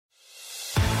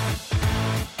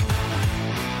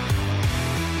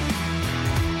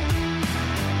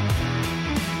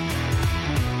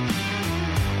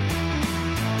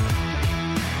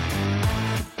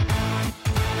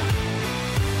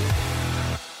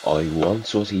I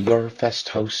once was a Eurofest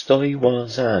host, I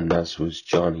was, and as was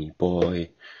Johnny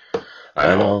Boy.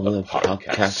 And all the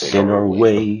podcasts in our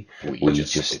way, we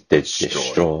just did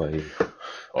destroy.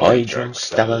 I drank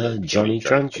Stella, Johnny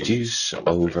drank juice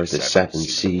over the seven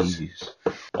seas.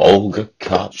 Olga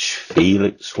Koch,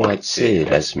 Felix White, Sid,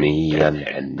 Esme and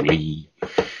Henry.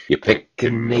 You pick a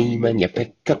name and you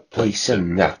pick a place,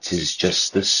 and that is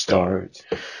just the start.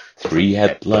 3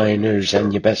 headliners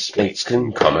and your best mates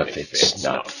can come if it's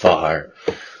not far.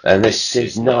 And this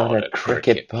is not a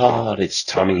cricket pod, it's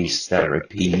Tommy's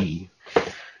therapy.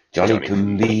 Johnny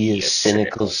can be a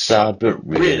cynical sod, but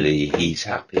really he's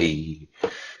happy.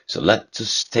 So let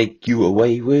us take you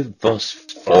away with us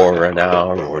for an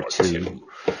hour or two.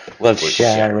 We'll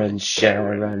share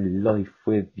our life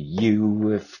with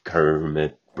you if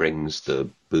Kermit brings the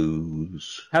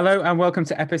booze. Hello and welcome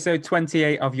to episode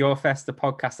 28 of Your Fest, the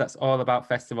podcast that's all about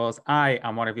festivals. I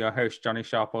am one of your hosts, Johnny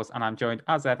Sharples, and I'm joined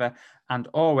as ever and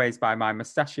always by my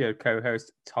mustachioed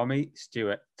co-host, Tommy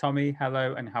Stewart. Tommy,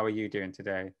 hello, and how are you doing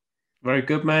today? Very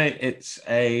good, mate. It's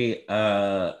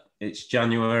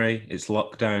January. It's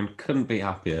lockdown. Couldn't be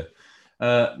happier.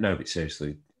 No, but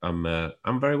seriously, I'm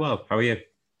very well. How are you?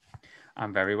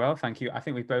 I'm very well, thank you. I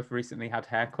think we both recently had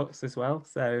haircuts as well.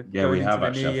 So Yeah, going we into have the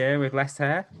actually. new year with less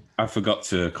hair. I forgot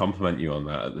to compliment you on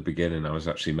that at the beginning. I was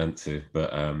actually meant to,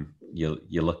 but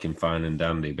you're looking fine and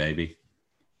dandy, baby.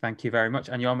 Thank you very much.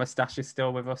 And your moustache is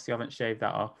still with us. You haven't shaved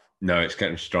that off. No, it's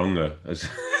getting stronger.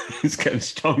 It's getting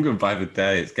stronger by the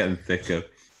day. It's getting thicker.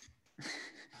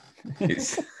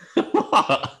 It's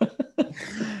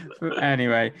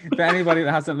Anyway, for anybody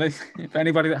that hasn't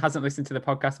listened to the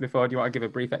podcast before, do you want to give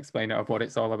a brief explainer of what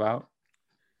it's all about?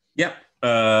 Yep.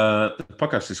 The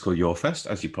podcast is called Your Fest,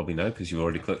 as you probably know, because you've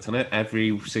already clicked on it.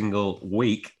 Every single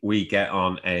week, we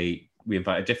invite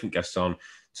a different guest on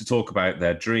to talk about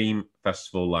their dream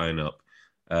festival lineup.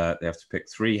 They have to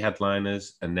pick 3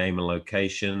 headliners, a name and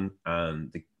location,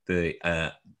 and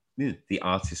the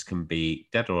artist can be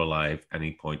dead or alive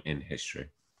any point in history.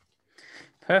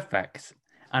 Perfect.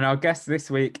 And our guest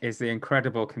this week is the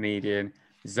incredible comedian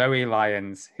Zoe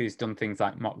Lyons, who's done things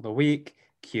like Mock the Week,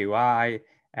 QI,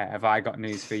 Have I Got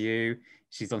News for You?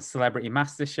 She's done Celebrity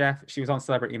MasterChef. She was on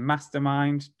Celebrity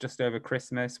Mastermind just over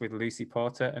Christmas with Lucy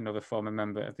Porter, another former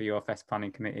member of the Your Fest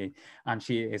Planning Committee. And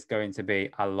she is going to be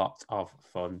a lot of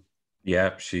fun.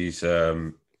 Yeah, she's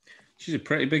a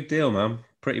pretty big deal, man.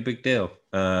 Pretty big deal.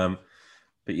 But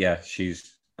yeah,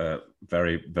 she's a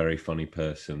very, very funny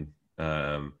person.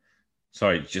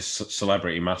 Sorry, just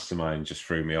Celebrity Mastermind just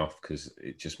threw me off because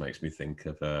it just makes me think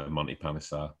of Monty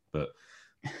Panesar. But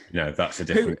that's a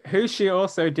different. Who she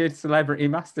also did Celebrity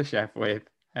MasterChef with.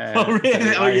 Oh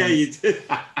really? Oh yeah, you did.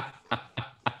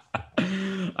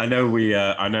 I know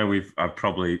we've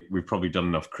probably done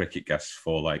enough cricket guests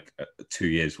for like 2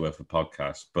 years worth of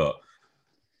podcasts, but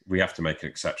we have to make an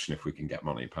exception if we can get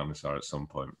Monty Panesar at some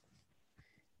point.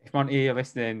 If Monty, you're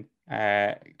listening,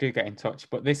 do get in touch.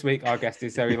 But this week, our guest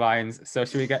is Zoe Lyons. So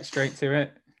should we get straight to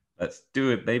it? Let's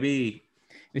do it, baby.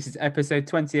 This is episode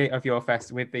 28 of Your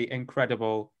Fest with the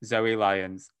incredible Zoe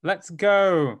Lyons. Let's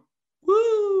go.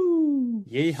 Woo!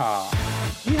 Yeehaw.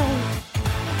 Yeehaw.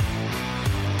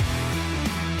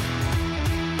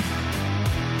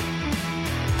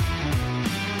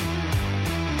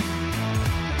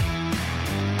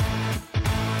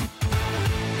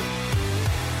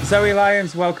 Zoe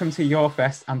Lyons, welcome to Your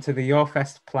Fest and to the Your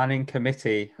Fest Planning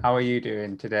Committee. How are you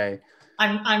doing today?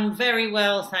 I'm very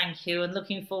well, thank you, and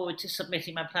looking forward to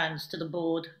submitting my plans to the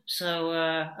board. So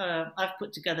I've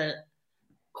put together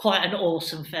quite an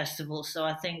awesome festival. So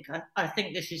I think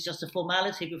this is just a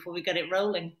formality before we get it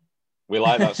rolling. We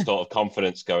like that sort of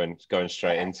confidence going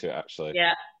straight into it, actually.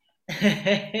 Yeah.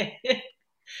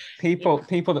 People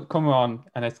that come on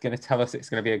and it's going to tell us it's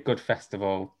going to be a good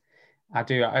festival.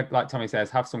 Like Tommy says,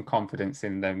 have some confidence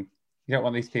in them. You don't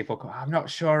want these people go, I'm not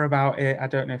sure about it. I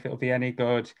don't know if it'll be any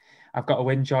good. I've got to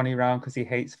win Johnny round because he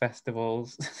hates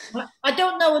festivals. I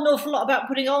don't know an awful lot about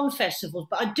putting on festivals,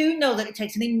 but I do know that it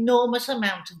takes an enormous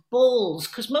amount of balls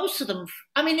because most of them,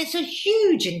 it's a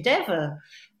huge endeavour.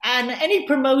 And any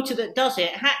promoter that does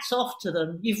it, hats off to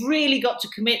them. You've really got to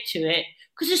commit to it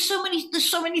because there's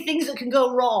so many things that can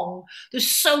go wrong. There's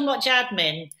so much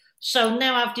admin. So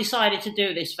now I've decided to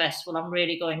do this festival. I'm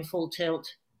really going full tilt.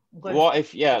 What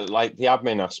if, like the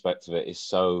admin aspect of it is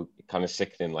so kind of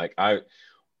sickening. Like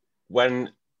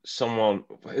when someone,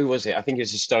 who was it? I think it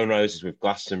was the Stone Roses with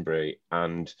Glastonbury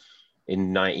and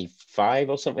in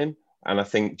 95 or something. And I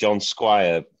think John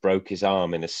Squire broke his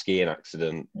arm in a skiing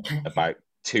accident about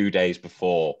 2 days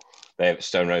before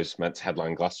Stone Roses meant to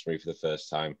headline Glastonbury for the first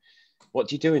time. What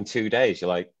do you do in 2 days? You're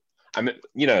like, I mean,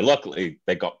 you know, luckily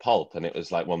they got Pulp, and it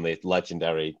was like one of the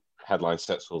legendary headline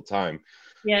sets all the time.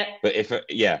 Yeah. But if that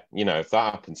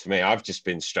happened to me, I've just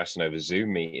been stressing over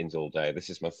Zoom meetings all day. This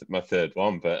is my third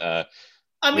one, but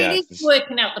I mean, it's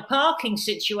working out the parking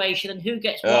situation and who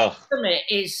gets what from it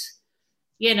is,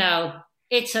 you know,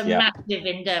 it's a massive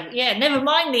endeavour. Yeah, never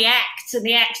mind the acts and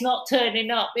the acts not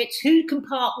turning up. It's who can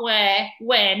park where,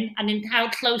 when, and in how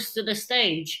close to the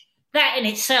stage. That in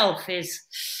itself is...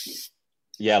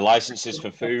 Yeah, licenses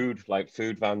for food, like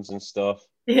food vans and stuff.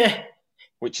 Yeah.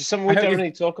 Which is something we don't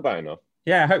really talk about enough.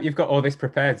 Yeah, I hope you've got all this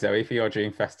prepared, Zoe, for your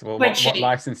Dream Festival. What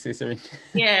licenses are in?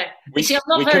 Yeah. We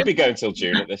could be going till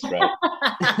June at this rate.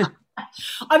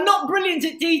 I'm not brilliant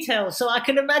at details, so I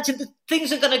can imagine that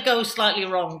things are going to go slightly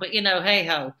wrong, but, you know,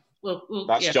 hey-ho.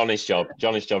 That's Johnny's job.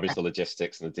 Johnny's job is the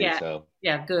logistics and the detail.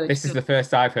 Yeah, good. This is the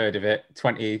first I've heard of it,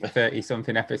 20,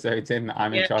 30-something episodes in that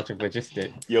I'm in charge of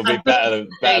logistics. You'll be better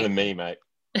than me, mate.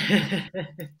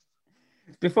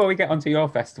 Before we get onto your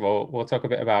festival, we'll talk a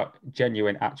bit about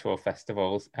genuine, actual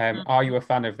festivals. Are you a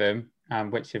fan of them?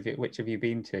 And which have you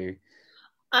been to?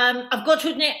 I've got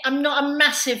to admit, I'm not a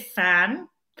massive fan,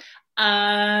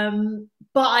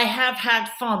 but I have had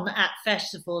fun at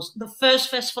festivals. The first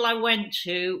festival I went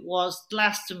to was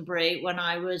Glastonbury when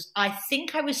I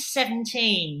think I was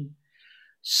 17.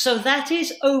 So that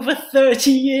is over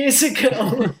 30 years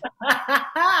ago.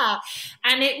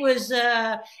 And it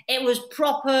was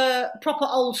proper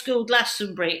old school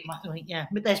Glastonbury. Yeah,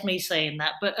 but there's me saying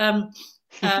that. But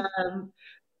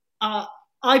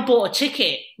I bought a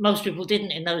ticket. Most people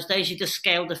didn't in those days. You just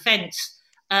scaled a fence.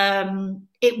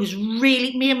 It was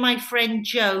really me and my friend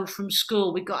Joe from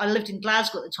school. I lived in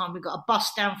Glasgow at the time. We got a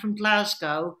bus down from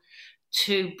Glasgow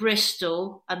to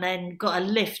Bristol and then got a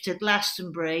lift to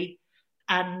Glastonbury.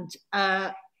 And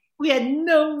we had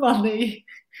no money.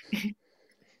 We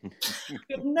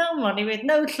had no money. We had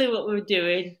no clue what we were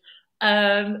doing.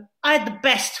 I had the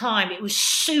best time. It was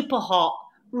super hot,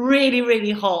 really,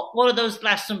 really hot. One of those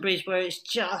Glastonburys where it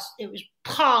was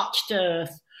parched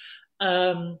earth.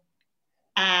 And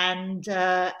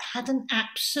had an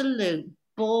absolute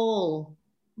ball.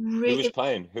 Really. Who was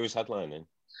playing? Who was headlining?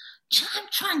 I'm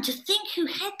trying to think who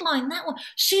headlined that one.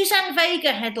 Suzanne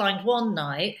Vega headlined one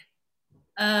night.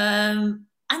 And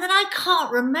then I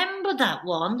can't remember that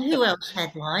one. Who else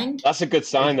headlined? That's a good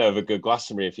sign, though, of a good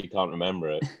Glastonbury if you can't remember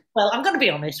it. Well, I'm going to be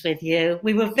honest with you.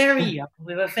 We were very young.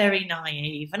 We were very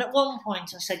naive. And at one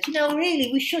point I said, really,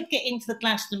 we should get into the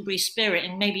Glastonbury spirit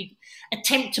and maybe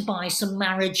attempt to buy some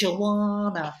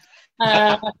marijuana.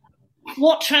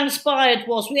 What transpired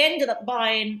was we ended up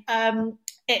buying,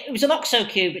 it was an OXO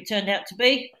cube, it turned out to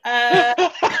be.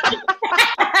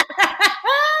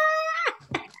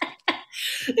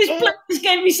 This bloke just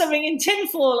gave me something in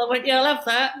tinfoil. I went, yeah, I'll have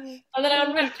that. And then I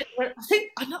unwrapped it.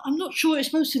 I'm not sure what it's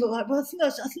supposed to look like, but I think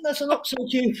that's an OXO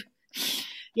tube.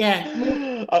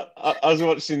 Yeah. I was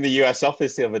watching the US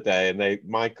Office the other day, and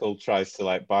Michael tries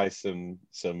to buy some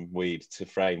weed to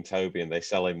frame Toby, and they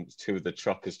sell him two of the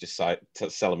truckers just to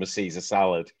sell him a Caesar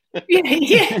salad.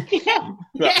 Yeah.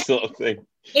 That sort of thing.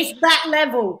 It's that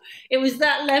level. It was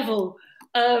that level.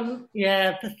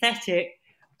 Yeah, pathetic.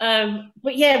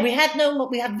 But yeah, we had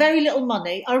very little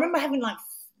money. I remember having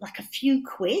like a few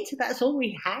quid. That's all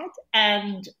we had.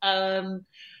 And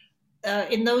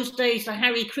in those days, the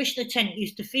Hare Krishna tent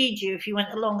used to feed you if you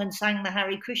went along and sang the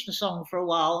Hare Krishna song for a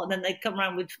while, and then they'd come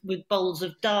around with bowls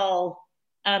of dal.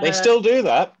 And, they still do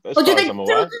that. Do they still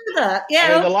do that? Yeah.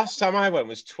 I mean, the last time I went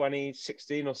was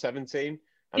 2016 or 17.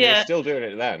 And they're still doing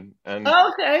it then. And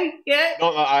okay, yeah.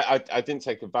 I didn't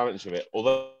take advantage of it,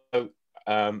 although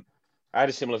I had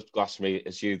a similar Glastonbury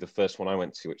as you, the first one I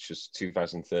went to, which was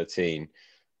 2013.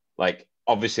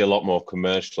 Obviously a lot more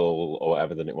commercial or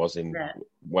whatever than it was when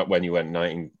you went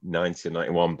 1990 and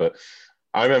 91. But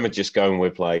I remember just going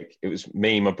with it was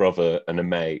me, my brother, and a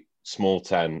mate, small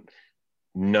tent,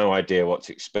 no idea what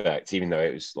to expect, even though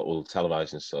it was all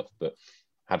televised and stuff. But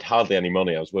had hardly any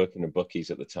money. I was working at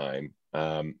Bookies at the time.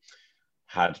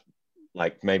 Had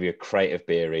maybe a crate of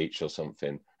beer each or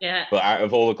something. Yeah. But out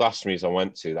of all the Glastonburys I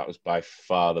went to, that was by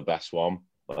far the best one.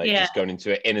 Just going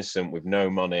into it innocent with no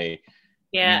money,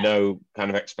 no kind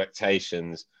of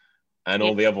expectations. And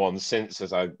all the other ones since,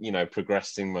 as I,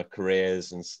 progressed in my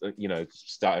careers and,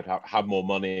 started to have more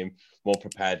money and more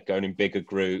prepared, going in bigger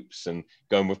groups and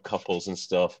going with couples and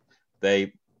stuff,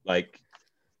 they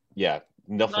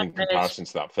nothing in comparison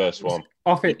to that first one.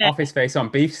 Office Space on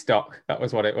beef stock. That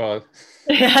was what it was.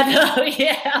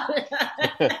 Yeah.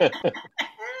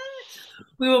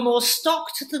 We were more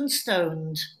stocked than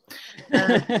stoned.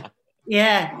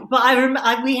 Yeah, but I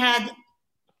remember we had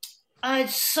I had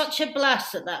such a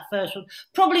blast at that first one.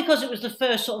 Probably because it was the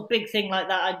first sort of big thing like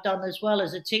that I'd done as well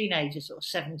as a teenager, sort of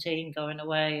 17, going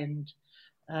away and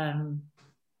um,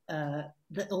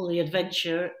 all the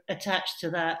adventure attached to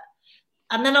that.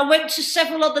 And then I went to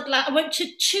several other. I went to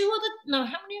two other. No,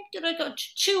 how many did I go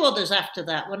to? Two others after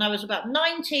that when I was about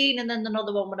 19, and then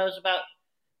another one when I was about.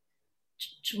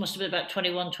 Must have been about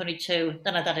 21, 22.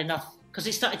 Then I'd had enough because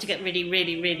it started to get really,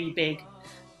 really, really big.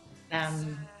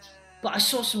 But I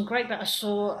saw some great. I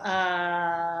saw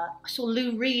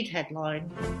Lou Reed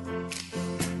headline.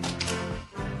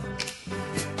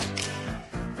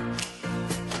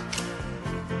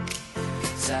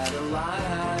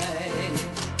 Satellite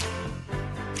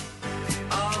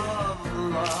of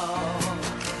love.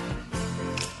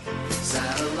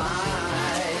 Satellite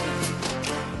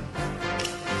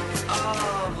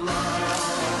of love.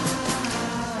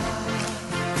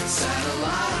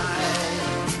 Satellite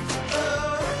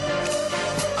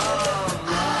of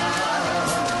love.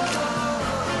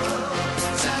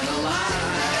 Satellite.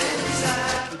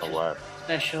 Oh, wow.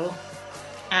 Special,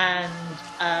 and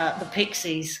the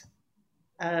Pixies.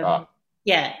 Ah.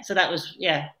 Yeah, so that was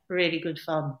really good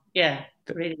fun. Yeah,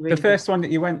 really, really. The first one that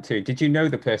you went to, did you know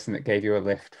the person that gave you a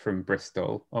lift from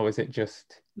Bristol, or was it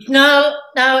just? No,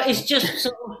 it's just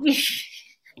sort of.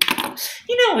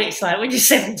 You know what it's like when you're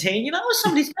 17. You're like, oh,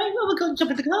 somebody's going. Oh, we're going to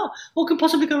jump in the car. What could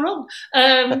possibly go wrong?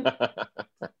 And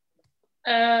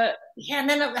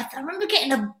then I remember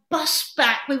getting a bus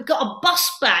back. We've got a bus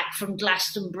back from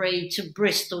Glastonbury to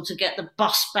Bristol to get the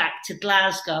bus back to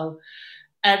Glasgow.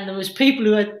 And there was people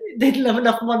who didn't have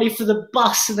enough money for the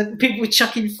bus, and then people were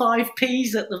chucking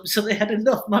 5p's at them, so they had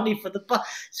enough money for the bus.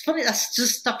 It's funny, that's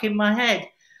just stuck in my head.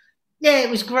 Yeah,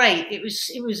 it was great. It was.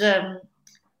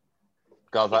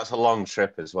 God, that's a long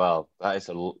trip as well. That is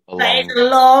a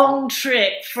long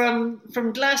trip from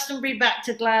Glastonbury back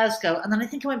to Glasgow, and then I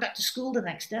think I went back to school the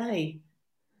next day.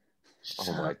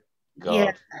 Oh my God.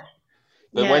 Yeah.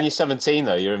 But when you're 17,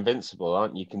 though, you're invincible,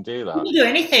 aren't you? You can do that. You can do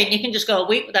anything. You can just go a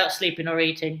week without sleeping or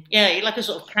eating. Yeah, you're like a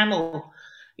sort of camel.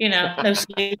 You know, no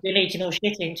sleeping, eating, or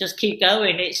shitting. Just keep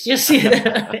going. It's just, you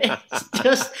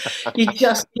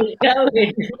just keep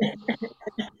going.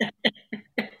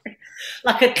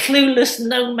 Like a clueless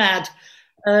nomad.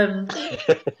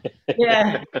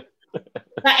 Yeah.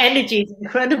 That energy is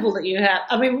incredible that you have.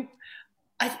 I mean,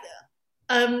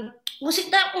 was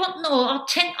it that one? No, our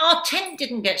tent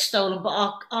didn't get stolen,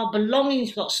 but our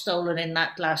belongings got stolen in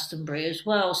that Glastonbury as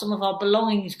well. Some of our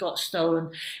belongings got stolen.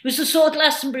 It was the sort of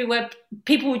Glastonbury where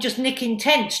people were just nicking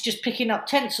tents, just picking up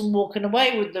tents and walking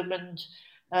away with them.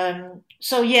 And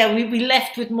so, yeah, we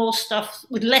left with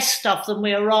less stuff than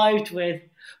we arrived with.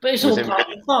 But it's all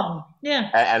part of fun. Yeah.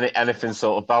 Anything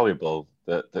sort of valuable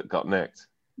that got nicked?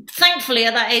 Thankfully,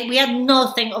 at that age, we had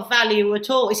nothing of value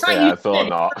at all. It's like I thought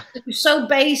not. It was so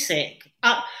basic.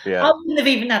 I wouldn't have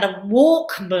even had a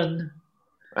Walkman.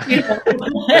 You know?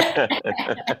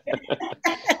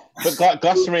 But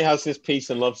Glastonbury has this peace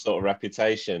and love sort of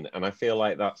reputation, and I feel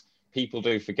like that people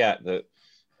do forget that.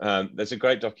 There's a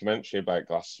great documentary about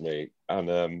Glastonbury and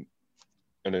an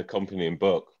accompanying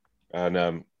book, and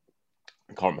I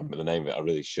can't remember the name of it. I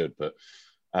really should, but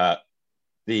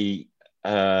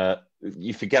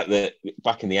you forget that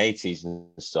back in the 80s and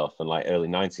stuff and like early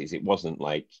 90s, it wasn't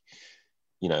like,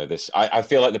 you know, this. I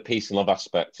feel like the peace and love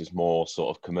aspect is more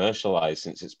sort of commercialized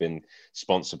since it's been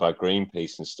sponsored by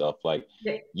Greenpeace and stuff. Like,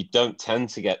 you don't tend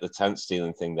to get the tent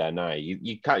stealing thing there now. You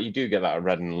do get that at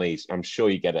Red and Leeds. I'm sure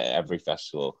you get it at every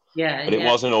festival. Yeah, but it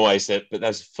wasn't always that. But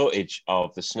there's footage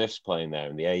of the Sniffs playing there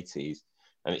in the 80s,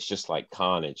 and it's just like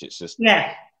carnage. It's just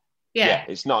yeah,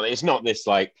 it's not this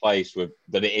like place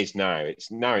that it is now.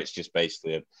 It's just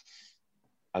basically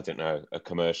a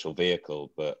commercial vehicle.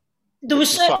 But there were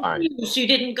certain rooms you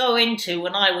didn't go into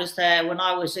when I was there, when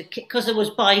I was a kid, because there was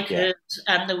bikers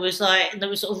and there was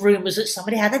sort of rumours that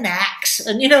somebody had an axe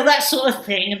and, you know, that sort of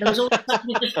thing. And there was all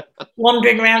somebody just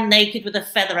wandering around naked with a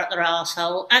feather up their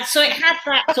arsehole. And so it had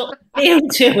that sort of feel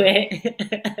to it.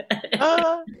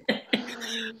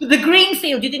 The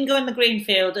Greenfield, you didn't go in the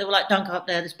Greenfield. They were like, don't go up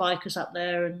there, there's bikers up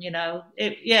there. And, you know,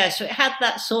 so it had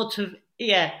that sort of,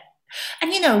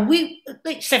 And, you know, we,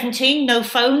 like 17, no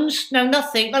phones, no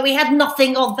nothing. Like, we had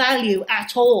nothing of value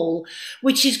at all,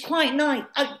 which is quite nice.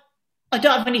 I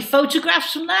don't have any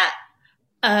photographs from that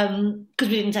because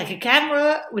we didn't take a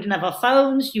camera. We didn't have our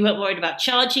phones. You weren't worried about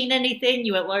charging anything.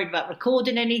 You weren't worried about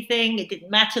recording anything. It didn't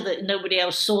matter that nobody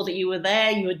else saw that you were there.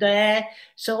 You were there.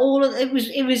 So it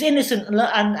was innocent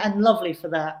and lovely for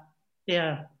that.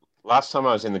 Yeah. Last time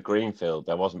I was in the Greenfield,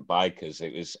 there wasn't bikers.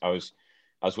 I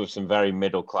was with some very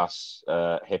middle class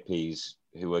hippies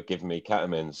who were giving me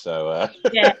ketamine. So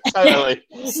Yeah. totally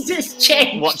It's just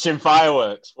changed. watching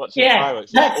fireworks. Yeah, Yeah,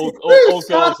 that's all it.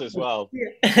 girls as well.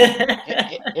 Yeah.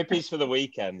 Hippies for the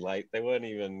weekend. Like they weren't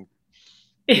even.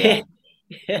 Yeah.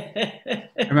 I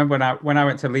remember when I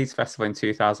went to Leeds Festival in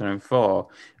 2004,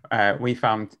 we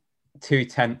found 2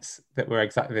 tents that were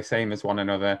exactly the same as one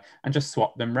another and just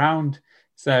swapped them round.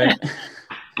 So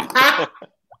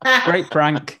great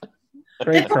prank.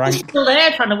 They're Great probably prank. still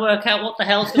there trying to work out what the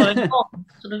hell's going on.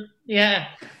 Sort of, yeah.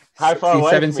 How far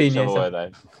away from 17 each other years were old.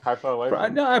 they? How far away?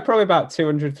 From No, probably about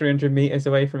 200, 300 meters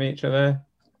away from each other.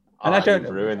 And I don't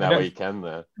you've ruined I that don't- weekend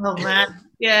there. Oh man,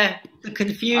 yeah, the I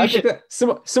confusion. think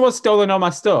that someone's stolen all my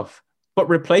stuff, but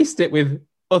replaced it with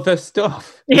other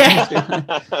stuff. Yeah.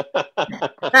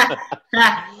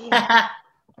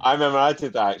 I remember I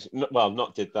did that. Actually. Well,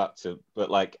 not did that too, but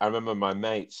like I remember my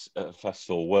mates at a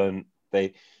festival weren't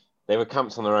they were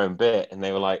camped on their own bit, and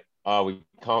they were like, "Oh, we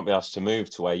can't be asked to move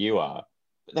to where you are."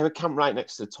 But they were camped right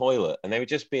next to the toilet, and they were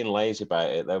just being lazy about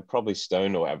it. They were probably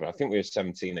stoned or whatever. I think we were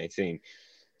 17, 18.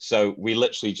 So we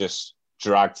literally just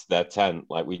dragged their tent.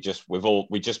 Like we just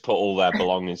put all their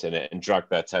belongings in it and dragged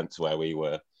their tent to where we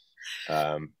were.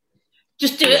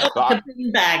 Just do Yeah, it but like a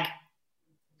bin bag.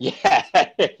 Yeah,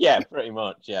 yeah, pretty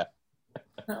much, yeah.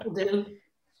 That'll do.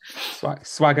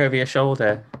 Swag over your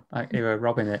shoulder, like you were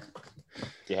robbing it.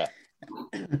 Yeah.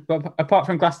 But apart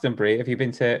from Glastonbury, have you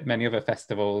been to many other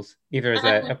festivals, either as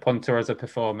a punter or as a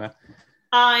performer?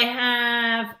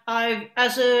 I've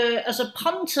as a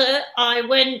punter, I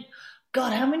went.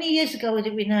 God, how many years ago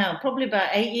did we now? Probably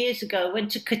about 8 years ago.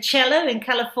 Went to Coachella in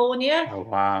California. Oh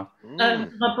wow!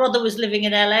 My brother was living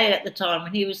in LA at the time,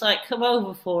 and he was like, "Come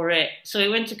over for it." So we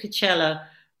went to Coachella,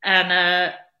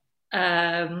 and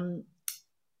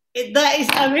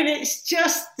it's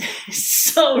just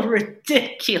so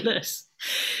ridiculous.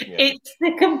 Yeah. It's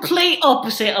the complete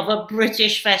opposite of a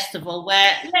British festival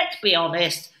where, let's be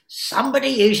honest, somebody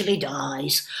usually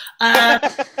dies. I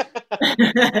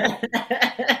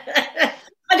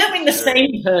don't mean the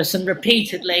same person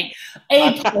repeatedly.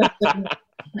 A person.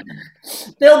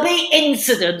 There'll be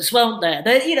incidents, won't there?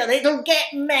 They'll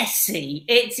get messy.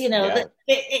 It's Yeah.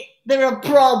 there are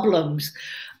problems.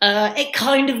 It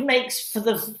kind of makes for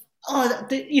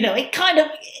it kind of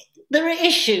there are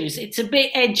issues. It's a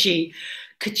bit edgy.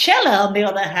 Coachella, on the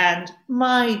other hand,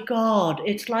 my God,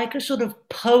 it's like a sort of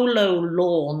polo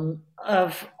lawn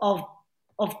of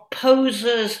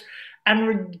posers and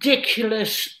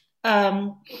ridiculous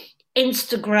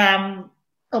Instagram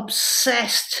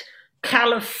obsessed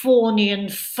Californian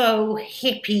faux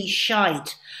hippie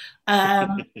shite.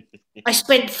 I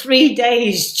spent 3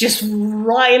 days just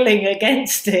riling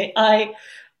against it. I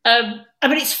mean,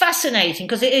 it's fascinating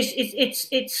because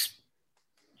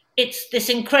it's this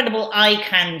incredible eye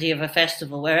candy of a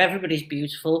festival where everybody's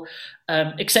beautiful,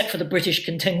 except for the British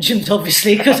contingent,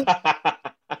 obviously, because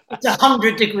it's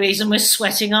 100 degrees and we're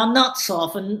sweating our nuts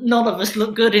off, and none of us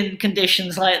look good in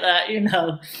conditions like that,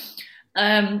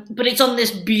 But it's on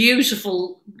this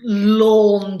beautiful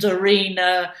lawned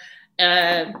arena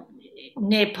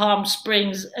near Palm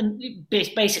Springs, and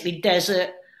basically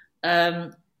desert.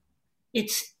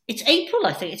 It's April,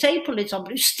 I think. It's April. It's on,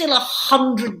 but it's still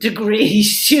 100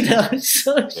 degrees, So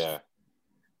it's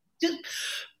just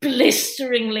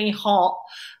blisteringly hot,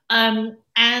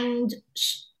 and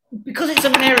because it's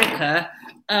America,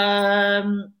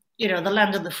 the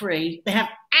land of the free, they have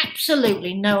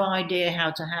absolutely no idea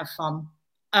how to have fun.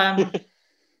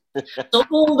 So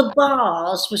all the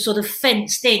bars were sort of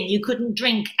fenced in. You couldn't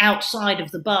drink outside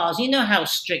of the bars. You know how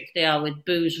strict they are with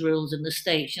booze rules in the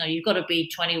States. You've got to be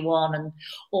 21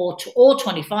 or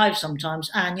 25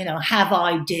 sometimes, and have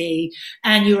ID,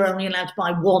 and you're only allowed to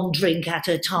buy 1 drink at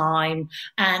a time.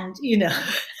 And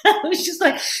I was just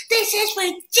like, this is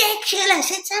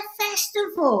ridiculous. It's a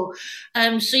festival.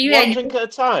 So you 1 drink at a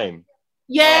time.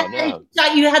 Yeah, Oh,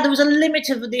 no. there was a limit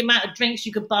of the amount of drinks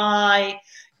you could buy.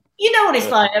 You know what it's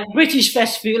like at a British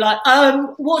festival. You're like,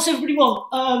 what's everybody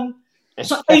want? It's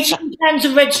like 18 cans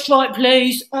of Red Stripe,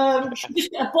 please.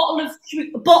 Just get a bottle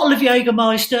of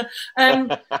Jägermeister.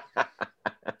 There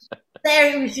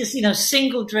it was just,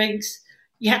 single drinks.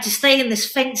 You had to stay in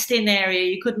this fenced-in area.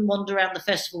 You couldn't wander around the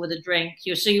festival with a drink.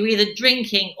 So you were either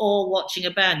drinking or watching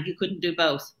a band. You couldn't do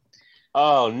both.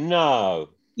 Oh no!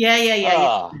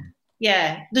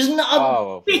 Yeah. There's not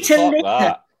a bit of litter.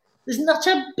 That. There's not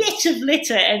a bit of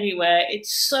litter anywhere. It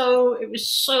was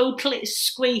so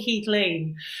squeaky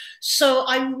clean. So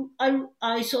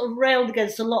I sort of railed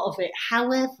against a lot of it.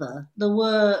 However, there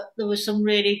were some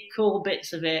really cool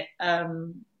bits of it.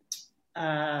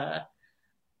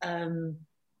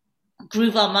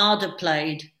 Groove Armada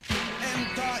played.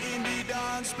 Enter in the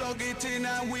dance, plug it it in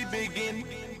and we begin.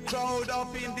 Crowd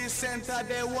up in the center,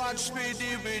 they watch me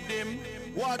the rhythm.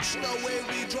 Watch the way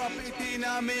we drop it in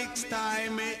a mix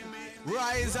time.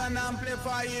 Rise and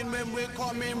amplifying when we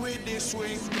come in with the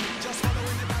swing. Just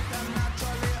following the pattern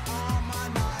naturally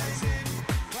harmonizing.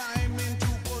 Climb into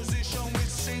position with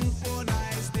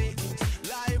synchronized it.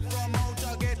 Live from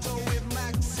outer ghetto we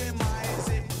maximize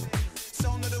it.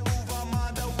 Sound of the groove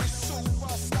armada with super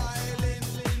styling.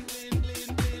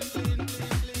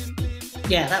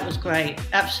 Yeah, that was great.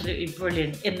 Absolutely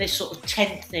brilliant. In this sort of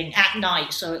tent thing at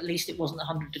night, so at least it wasn't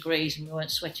 100 degrees and we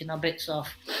weren't sweating our bits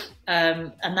off.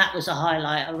 And that was a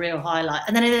highlight, a real highlight.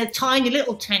 And then in a tiny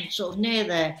little tent sort of near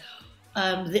there,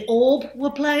 the Orb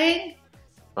were playing.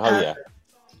 Oh, yeah.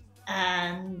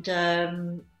 And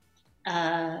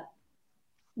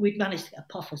we'd managed to get a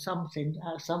puff or something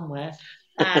somewhere.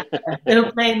 And they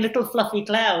were playing Little Fluffy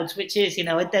Clouds, which is, you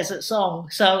know, a desert song.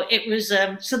 So it was,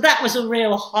 so that was a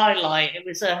real highlight. It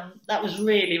was, that was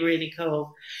really, really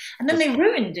cool. And then they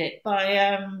ruined it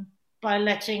by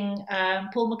letting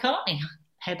Paul McCartney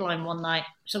headline one night.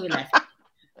 So we left.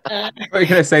 What were you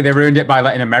going to say? They ruined it by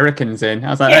letting Americans in. I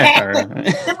was like, Yeah.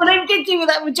 oh. Well, they did do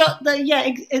that with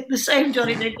the same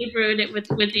Johnny. They did ruin it with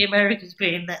the Americans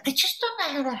being there. They just don't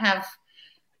know how to have.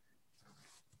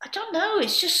 I don't know.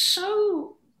 It's just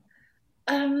so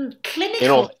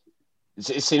clinical.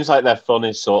 It seems like their fun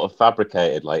is sort of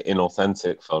fabricated, like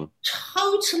inauthentic fun.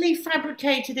 Totally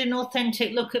fabricated,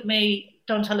 inauthentic. Look at me!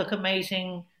 Don't I look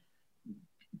amazing?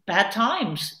 Bad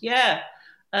times. Yeah.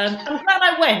 I'm glad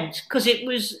I went because it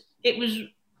was.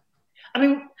 I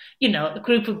mean, you know, a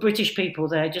group of British people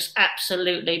there just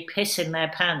absolutely pissing their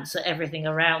pants at everything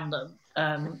around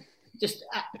them. Just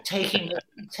taking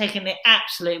the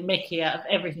absolute mickey out of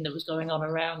everything that was going on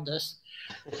around us.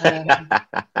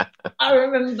 I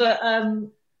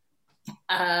remember,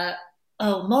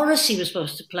 Morrissey was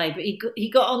supposed to play, but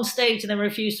he got on stage and then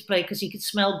refused to play because he could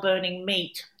smell burning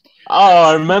meat. Oh,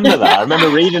 I remember that. I remember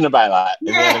reading about that in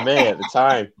the Yeah. NME at the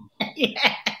time.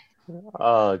 Yeah.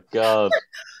 Oh, God.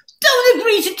 Don't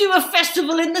agree to do a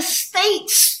festival in the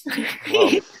States.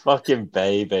 Oh, fucking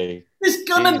baby. There's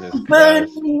gonna Jesus be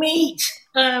burning meat.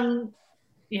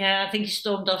 Yeah, I think he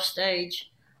stormed off stage.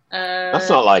 That's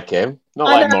not like him. Not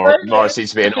I like know. Morrissey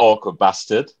to be an awkward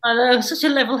bastard. I know, such a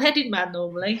level-headed man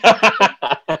normally.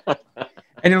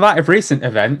 And in light of recent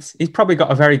events, he's probably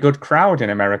got a very good crowd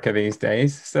in America these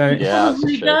days. So Yeah, that's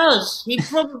He true. does. He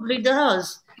probably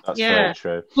does. That's Yeah. very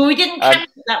true. Well, we didn't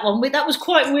cancel that one. That was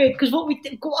quite weird because what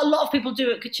a lot of people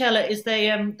do at Coachella is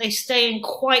they stay in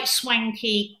quite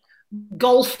swanky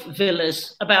golf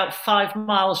villas about 5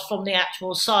 miles from the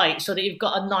actual site, so that you've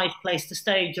got a nice place to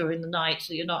stay during the night,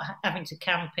 so you're not having to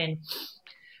camp in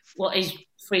what is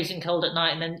freezing cold at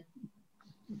night and then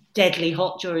deadly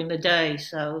hot during the day.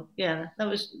 So yeah, that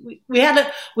was we had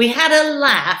a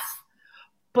laugh,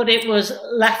 but it was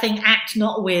laughing at,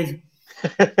 not with.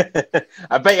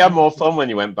 I bet you had more fun when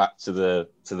you went back to the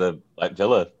like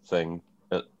villa thing,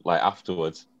 like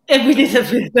afterwards. Yeah, we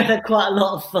had quite a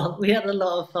lot of fun. We had a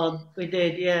lot of fun. We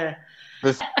did, yeah.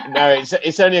 No,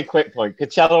 it's only a quick point.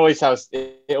 Coachella always has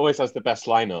the best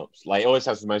lineups. Like, it always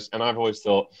has the most. And I've always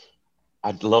thought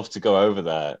I'd love to go over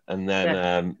there. And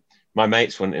then my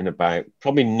mates went in about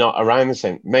probably not around the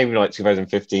same, maybe like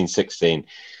 2015, 16.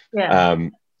 Yeah.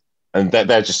 And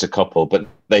they're just a couple, but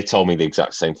they told me the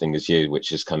exact same thing as you, which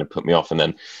has kind of put me off. And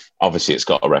then obviously it's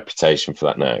got a reputation for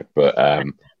that now.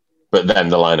 But then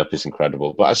the lineup is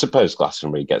incredible. But I suppose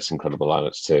Glastonbury gets incredible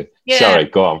lineups too. Yeah. Sorry,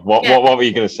 go on. What were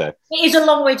you going to say? It is a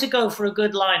long way to go for a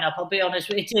good lineup, I'll be honest.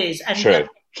 It is. And True,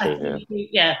 I think,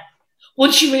 yeah.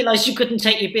 Once you realise you couldn't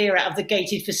take your beer out of the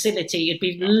gated facility, you'd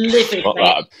be livid. What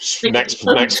mate. that? Next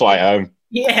flight home.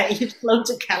 Yeah, you'd flown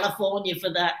to California for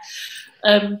that.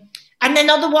 And then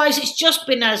otherwise, it's just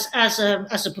been as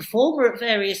a performer at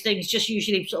various things, just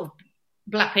usually sort of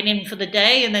blapping in for the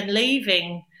day and then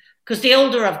leaving. Because the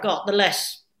older I've got, the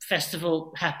less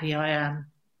festival happy I am.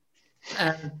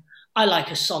 I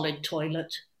like a solid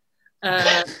toilet.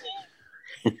 I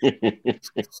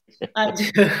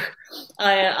do.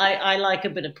 I like a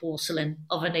bit of porcelain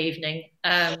of an evening.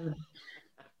 And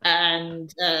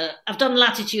I've done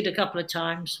Latitude a couple of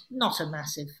times. Not a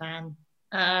massive fan.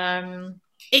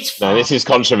 It's fun. No, this is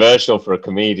controversial for a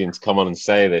comedian to come on and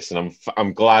say this, and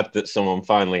I'm glad that someone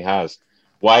finally has.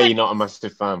 Why are you not a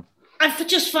massive fan? I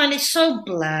just find it so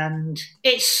bland.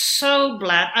 It's so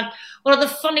bland. One of the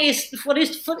funniest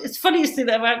thing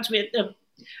that happened to me,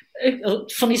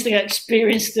 funniest thing I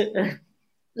experienced at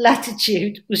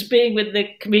Latitude was being with the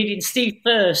comedian Steve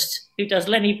First, who does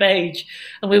Lenny Page,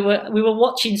 and we were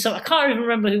watching some. I can't even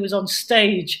remember who was on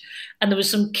stage, and there was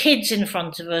some kids in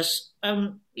front of us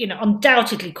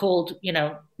undoubtedly called,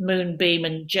 Moonbeam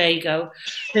and Jago,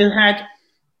 who had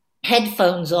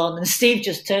headphones on, and Steve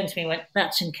just turned to me and went,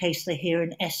 "That's in case they hear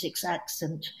an Essex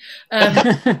accent."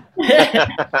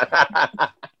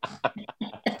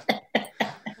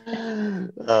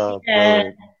 Oh,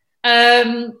 brilliant.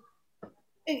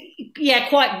 Yeah,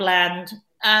 quite bland.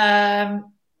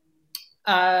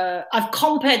 I've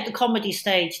compared the comedy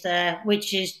stage there,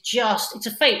 which is it's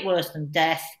a fate worse than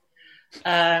death.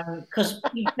 Because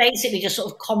you're basically just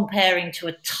sort of comparing to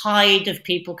a tide of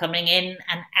people coming in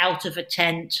and out of a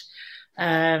tent.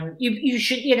 You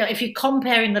should, if you're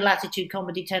comparing the Latitude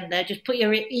Comedy tent there, just put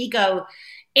your ego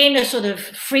in a sort of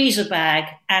freezer bag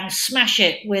and smash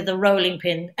it with a rolling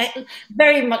pin,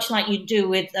 very much like you do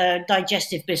with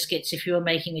digestive biscuits if you were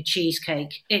making a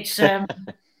cheesecake. It's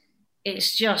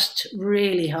just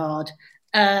really hard.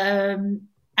 And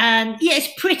yeah, it's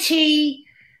pretty,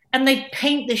 and they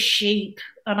paint the sheep,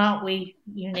 and aren't we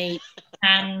unique?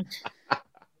 And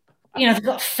they've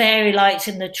got fairy lights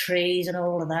in the trees and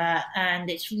all of that, and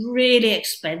it's really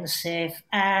expensive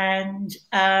and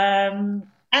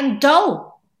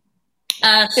dull.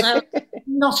 So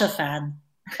not a fan.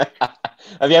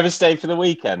 Have you ever stayed for the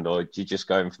weekend, or did you just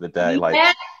go in for the day?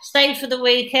 Yeah, stayed for the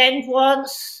weekend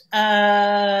once.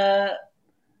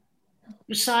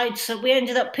 So we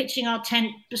ended up pitching our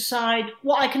tent beside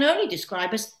what I can only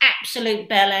describe as absolute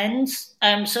bell ends.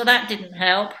 So that didn't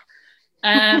help.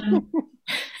 And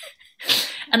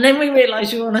then we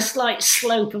realised we were on a slight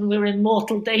slope and we were in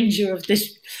mortal danger of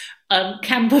this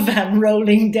camper van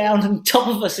rolling down on top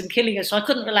of us and killing us. So I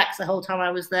couldn't relax the whole time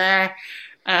I was there.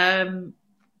 Yeah,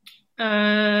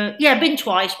 been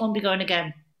twice, won't be going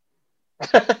again.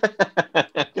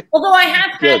 Although I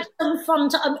have had some fun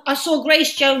time. I saw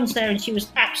Grace Jones there and she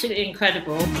was absolutely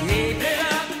incredible. Keep it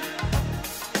up.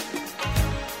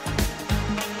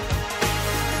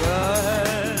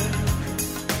 Burn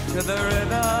to the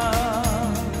river.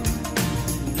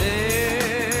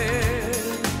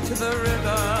 Live to the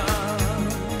river.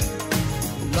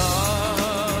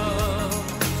 Love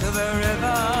to the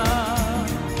river.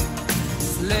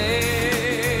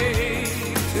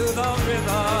 Slave to the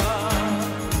river.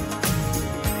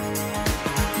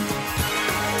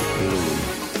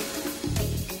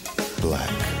 Black.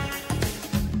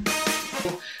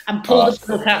 And pulled the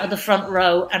book out of the front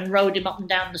row and rode him up and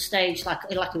down the stage like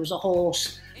it was a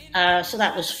horse. So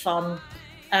that was fun.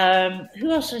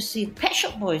 Who else did I see? Pet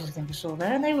Shop Boys, I think I saw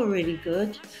there, and they were really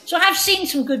good. So I have seen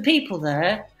some good people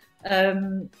there.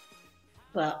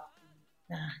 But,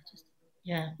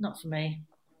 not for me.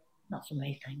 Not for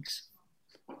me, thanks.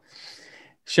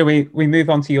 Shall we move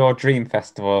on to your dream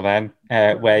festival then,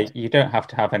 where you don't have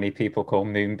to have any people called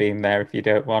Moonbeam there if you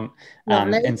don't want,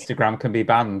 and Lovely. Instagram can be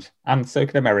banned, and so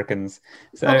can Americans.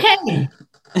 So, Okay.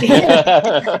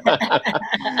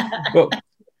 but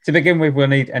to begin with, we'll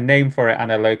need a name for it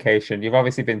and a location. You've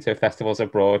obviously been to festivals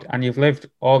abroad, and you've lived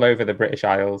all over the British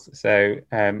Isles, so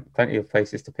plenty of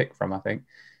places to pick from, I think.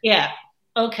 Yeah.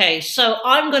 Okay. So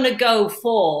I'm going to go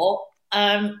for.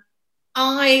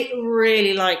 I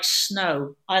really like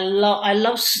snow. I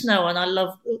love snow, and I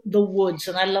love the woods,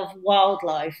 and I love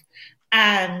wildlife.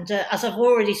 And as I've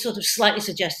already sort of slightly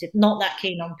suggested, not that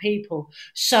keen on people.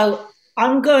 So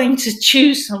I'm going to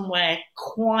choose somewhere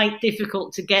quite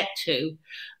difficult to get to,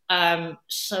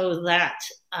 so that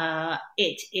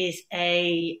it is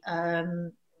a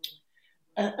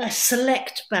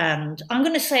select band. I'm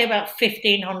going to say about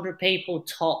 1,500 people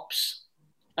tops.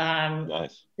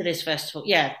 Nice. To this festival.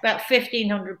 Yeah, about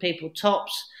 1,500 people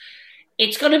tops.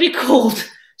 It's going to be called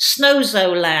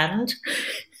Snowzoland.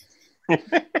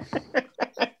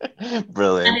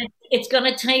 Brilliant. And it's going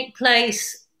to take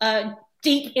place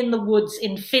deep in the woods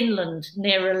in Finland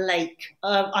near a lake.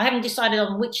 I haven't decided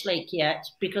on which lake yet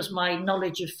because my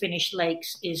knowledge of Finnish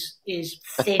lakes is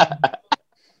thin.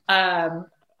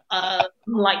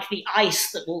 Like the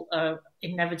ice that will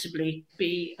inevitably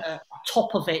be on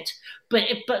top of it, but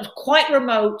quite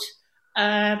remote.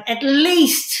 At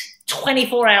least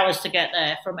 24 hours to get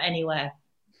there from anywhere.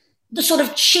 The sort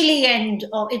of chilly end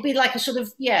of it'd be like a sort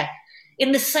of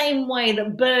in the same way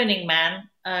that Burning Man.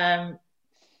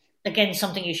 Again,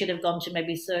 something you should have gone to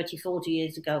maybe 30, 40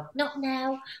 years ago. Not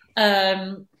now.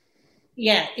 It'll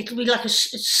be like a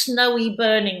snowy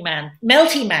Burning Man,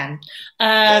 Melty Man.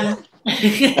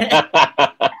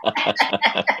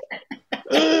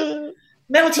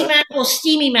 Melty Man or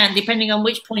Steamy Man, depending on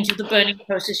which point of the burning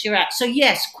process you're at. So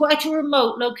yes, quite a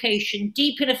remote location,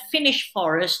 deep in a Finnish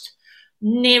forest,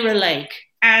 near a lake.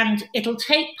 And it'll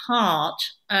take part,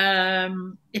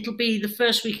 it'll be the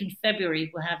first week in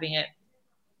February we're having it.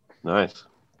 Nice.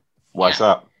 Why's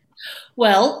that?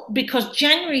 Well, because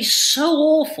January's so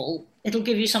awful, it'll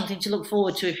give you something to look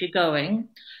forward to if you're going.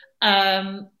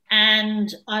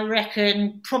 And I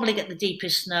reckon probably get the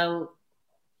deepest snow,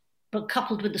 but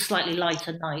coupled with the slightly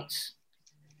lighter nights.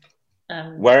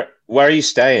 Where are you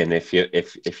staying if you're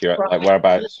Right. like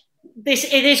whereabouts?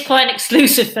 It is quite an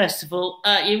exclusive festival.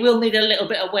 You will need a little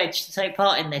bit of wedge to take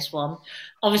part in this one.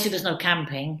 Obviously, there's no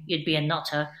camping. You'd be a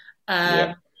nutter.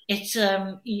 Yeah. It's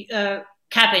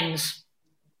cabins,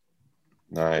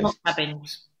 Nice.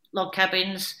 log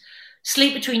cabins.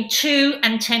 Sleep between 2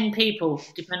 and 10 people,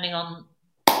 depending on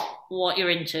what you're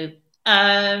into.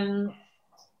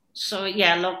 So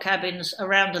yeah, log cabins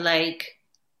around the lake.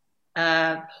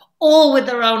 All with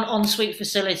their own ensuite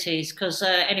facilities, because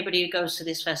anybody who goes to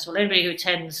this festival, anybody who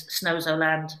attends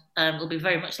Snowzoland, will be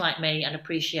very much like me and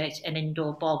appreciate an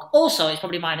indoor bog. Also, it's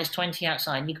probably -20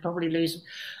 outside, and you could probably lose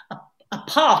a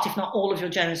part, if not all, of your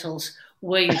genitals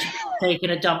were you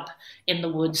taking a dump in the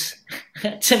woods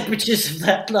at temperatures of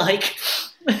that like.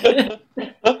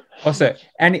 Also,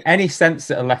 any scents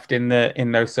that are left in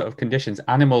those sort of conditions,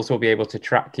 animals will be able to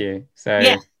track you. So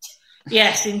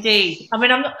Yes, indeed. I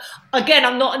mean, I'm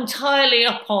not entirely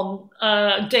up on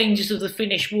dangers of the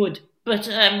Finnish wood, but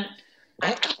a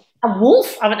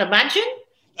wolf, I would imagine.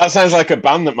 That sounds like a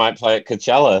band that might play at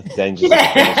Coachella. Dangers.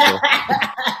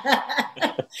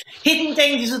 Hidden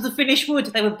Dangers of the Finnish Wood.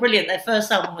 They were brilliant. Their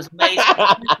first album was amazing,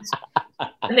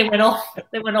 and they went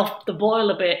off the boil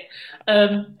a bit.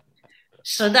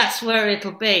 So that's where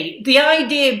it'll be. The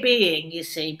idea being, you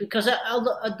see, because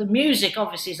the music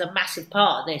obviously is a massive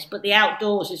part of this, but the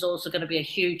outdoors is also going to be a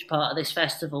huge part of this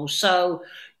festival. So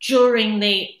during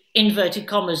the inverted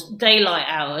commas daylight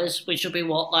hours, which will be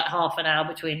like half an hour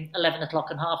between 11 o'clock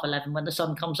and 11:30 when the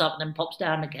sun comes up and then pops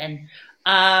down again,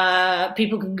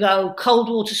 people can go cold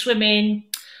water swimming,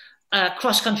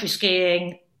 cross-country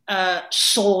skiing,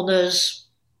 saunas,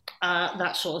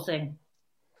 that sort of thing.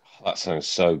 That sounds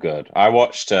so good. I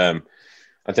watched, I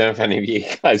don't know if any of you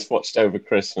guys watched over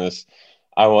Christmas.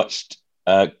 I watched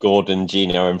Gordon,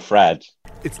 Gino and Fred.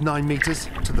 It's 9 meters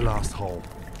to the last hole.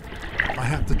 I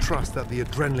have to trust that the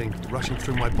adrenaline rushing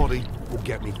through my body will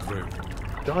get me through.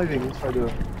 Diving inside a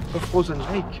frozen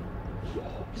lake.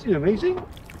 Isn't it amazing?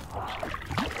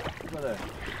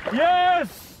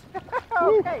 Yes!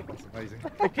 Okay. Amazing.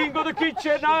 The king of the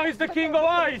kitchen now is the king of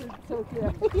ice.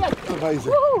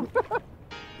 Amazing.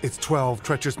 It's 12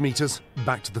 treacherous meters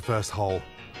back to the first hole,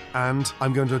 and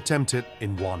I'm going to attempt it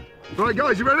in 1. Right,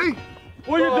 guys, you ready?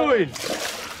 What are you doing?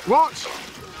 Watch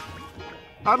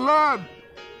and learn.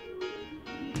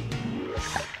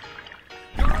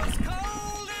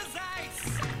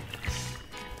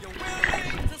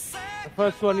 The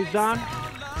first one is done.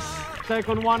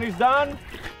 Second one is done.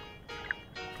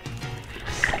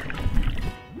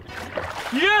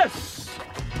 Yes!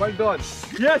 Well done.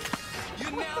 Yes!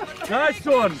 Nice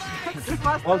one.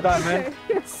 Well done, man.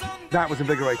 That was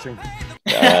invigorating.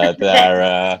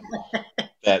 Their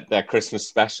Christmas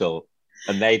special,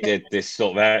 and they did this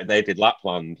sort of they did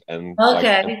Lapland, and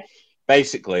Okay.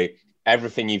 basically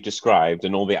everything you've described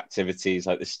and all the activities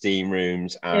like the steam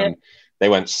rooms and they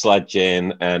went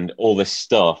sledging and all this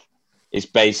stuff is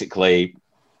basically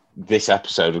this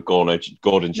episode of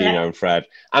Gordon, Gino and Fred,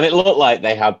 and it looked like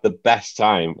they had the best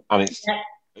time, and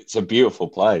it's a beautiful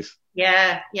place.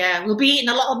 Yeah. We'll be eating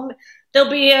a lot of. There'll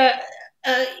be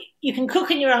you can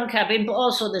cook in your own cabin, but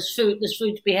also there's food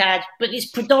to be had. But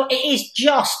it is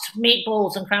just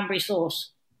meatballs and cranberry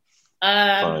sauce.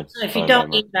 So if you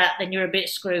don't eat that, then you're a bit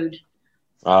screwed.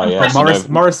 Oh yeah,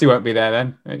 Morrissey won't be there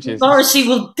then. Morrissey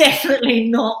will definitely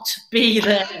not be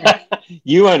there.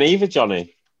 You won't either,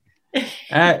 Johnny.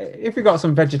 If we got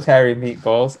some vegetarian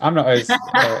meatballs, I'm not as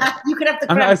You could have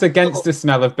the. I'm not as against the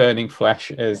smell of burning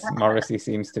flesh as Morrissey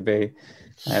seems to be,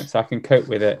 so I can cope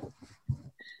with it.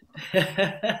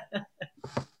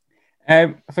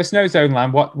 For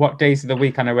Snowzoneland, what days of the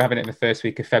week? I know we're having it in the first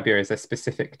week of February. Is there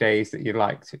specific days that you'd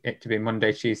like it to be?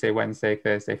 Monday, Tuesday, Wednesday,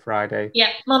 Thursday, Friday?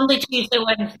 Yeah, Monday, Tuesday,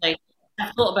 Wednesday.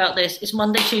 I've thought about this. It's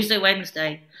Monday, Tuesday,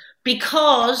 Wednesday.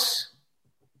 Because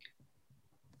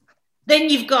then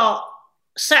you've got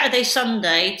Saturday,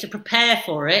 Sunday to prepare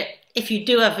for it. If you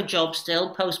do have a job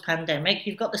still post-pandemic,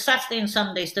 you've got the Saturday and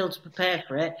Sunday still to prepare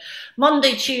for it.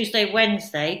 Monday, Tuesday,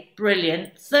 Wednesday,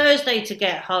 brilliant. Thursday to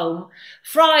get home.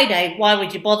 Friday, why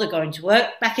would you bother going to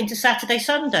work? Back into Saturday,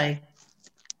 Sunday.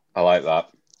 I like that.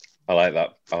 I like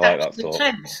that thought.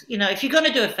 Sense. You know, if you're going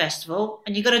to do a festival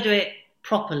and you're going to do it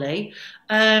properly,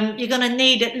 you're going to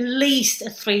need at least a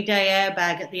 3-day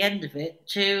airbag at the end of it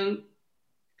to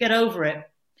get over it.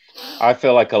 I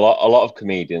feel like a lot of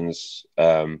comedians,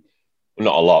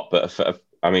 not a lot, but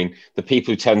I mean, the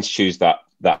people who tend to choose that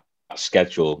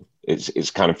schedule.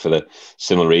 It's kind of for the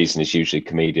similar reason as usually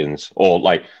comedians, or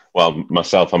like, well,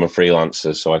 myself, I'm a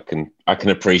freelancer, so I can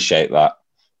appreciate that.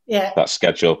 Yeah. That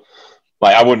schedule.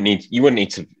 Like you wouldn't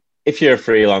need to, if you're a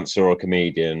freelancer or a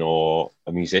comedian or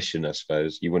a musician, I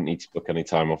suppose, you wouldn't need to book any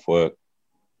time off work.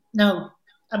 No.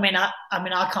 I mean,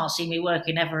 I can't see me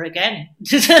working ever again.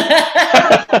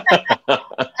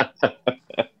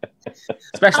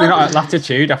 Especially not at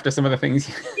Latitude after some of the things.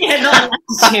 Yeah, not at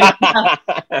Latitude. No.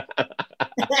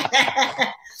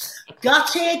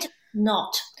 Gutted,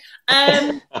 not.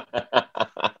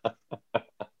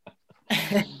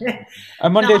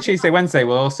 On Monday, Tuesday, Wednesday,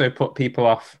 we'll also put people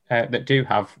off that do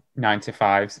have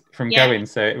 9-to-5s from going.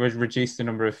 So it would reduce the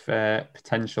number of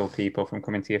potential people from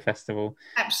coming to your festival.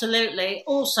 Absolutely.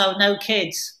 Also, no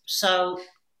kids. So,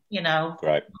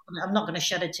 right. I'm not going to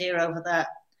shed a tear over that.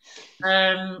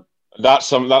 That's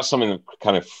something that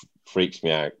kind of freaks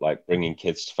me out, like bringing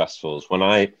kids to festivals. When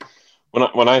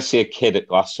I see a kid at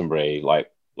Glastonbury,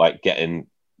 like getting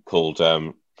called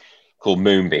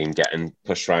Moonbeam, getting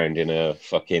pushed around in a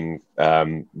fucking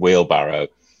wheelbarrow,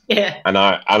 yeah, and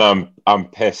I'm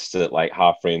pissed at like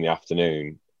 3:30 in the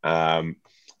afternoon. I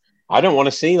don't want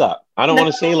to see that. I don't want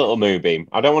to see little Moonbeam.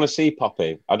 I don't want to see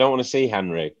Poppy. I don't want to see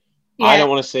Henry. Yeah. I don't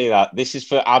want to see that. This is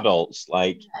for adults.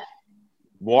 Like,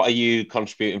 what are you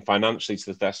contributing financially to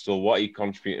the festival? What are you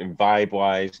contributing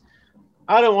vibe-wise?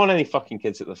 I don't want any fucking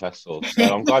kids at the festival. So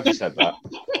I'm glad you said that.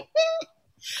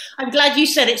 I'm glad you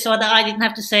said it so that I didn't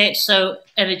have to say it so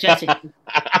energetically.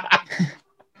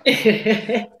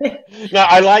 No,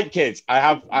 I like kids. I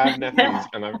have nephews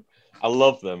and I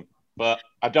love them, but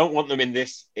I don't want them in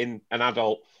an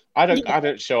adult. I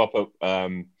don't show up at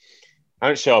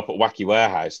Wacky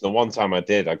Warehouse. The one time I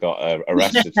did, I got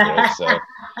arrested for it. So.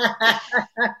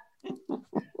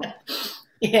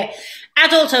 Yeah,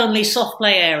 adult only soft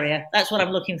play area. That's what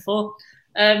I'm looking for.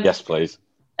 Yes, please.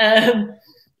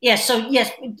 Yeah, so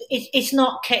yes, it's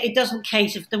not. It doesn't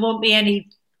cater. There won't be any.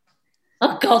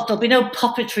 Oh God, there'll be no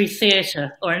puppetry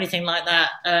theatre or anything like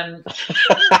that.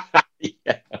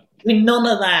 Yeah. I mean, none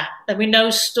of that. There'll be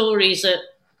no stories at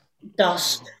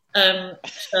dusk.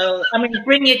 So, I mean,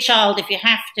 bring your child if you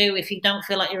have to. If you don't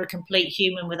feel like you're a complete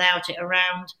human without it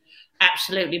around,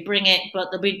 absolutely bring it.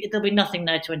 But there'll be nothing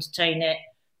there to entertain it.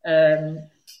 And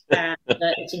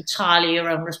it's entirely your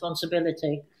own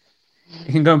responsibility.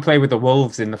 You can go and play with the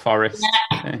wolves in the forest.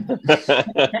 Yeah.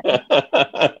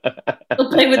 Go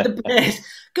play with the bears.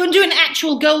 Go and do an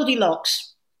actual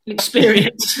Goldilocks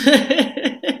experience.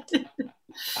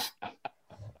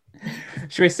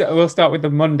 We'll start with the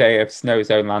Monday of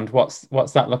Snowzone Land.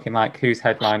 What's that looking like? Who's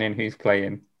headlining? Who's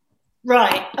playing?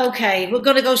 Right, okay. We're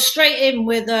going to go straight in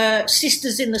with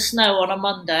Sisters in the Snow on a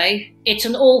Monday. It's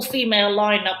an all-female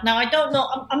lineup. Now, I don't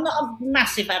know. I'm not a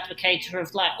massive advocate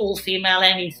of like all-female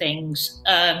anythings,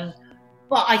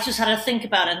 but I just had to think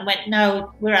about it and went,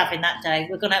 no, we're having that day.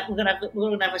 We're gonna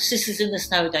have a Sisters in the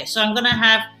Snow day. So I'm going to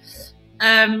have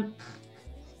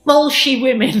Bolshe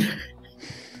women.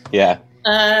 Yeah.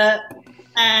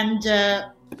 And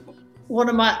one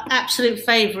of my absolute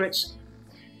favourites.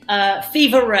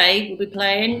 Fever Ray will be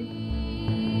playing.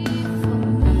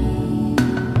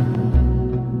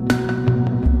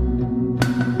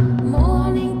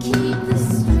 Morning, keep the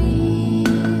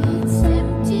streets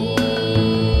empty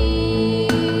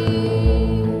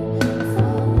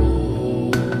for me.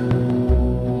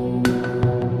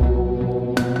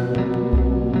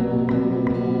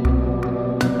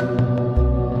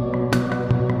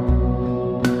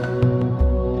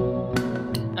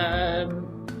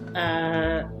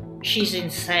 She's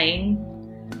insane.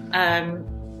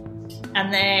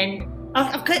 And then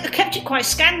I've kept it quite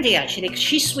Scandi actually, because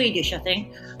she's Swedish, I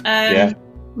think. Yeah.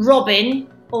 Robin,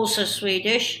 also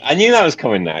Swedish. I knew that was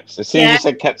coming next. As soon as you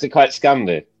said kept it quite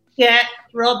Scandi. Yeah,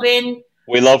 Robin.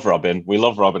 We love Robin. We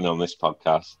love Robin on this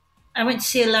podcast. I went to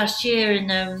see her last year in,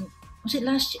 was it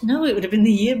last year? No, it would have been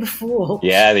the year before.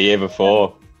 Yeah, the year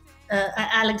before. At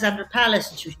Alexandra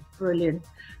Palace, and she was brilliant.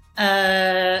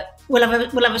 We'll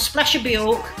have a splash of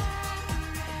Bjork.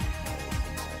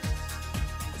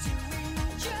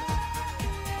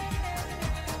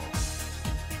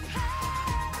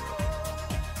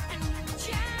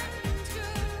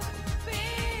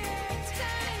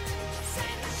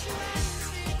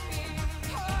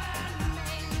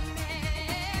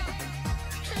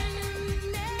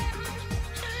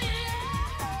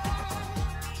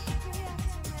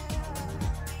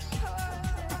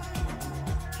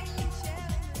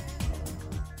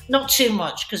 Not too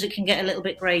much, because it can get a little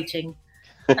bit grating.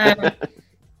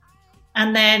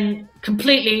 And then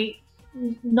completely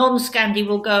non-Scandi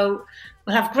we'll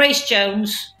have Grace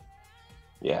Jones.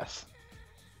 Yes.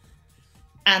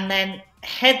 and then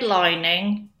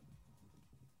headlining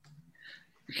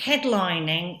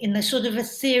in the sort of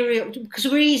ethereal, because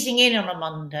we're easing in on a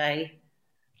Monday.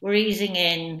 We're easing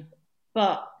in,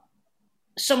 but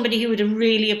somebody who would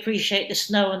really appreciate the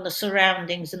snow and the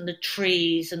surroundings and the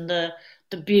trees and the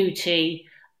beauty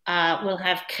will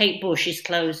have Kate Bush's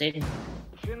closing.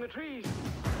 In the trees.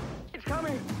 It's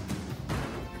coming.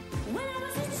 When I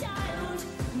was a child,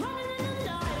 running in the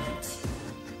light,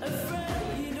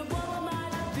 afraid of what I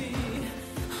might be,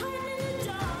 hiding in the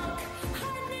dark,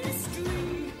 hiding in the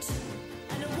street,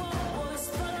 and the world was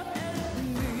full of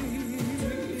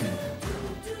enemy.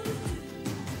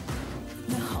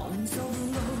 The hounds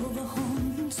of love are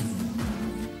haunting.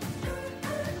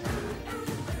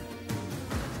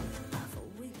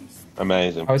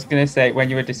 Amazing. I was going to say, when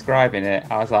you were describing it,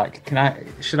 I was like,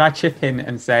 should I chip in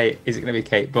and say, is it going to be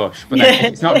Kate Bush? But then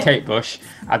if it's not Kate Bush,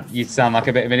 you'd sound like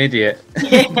a bit of an idiot.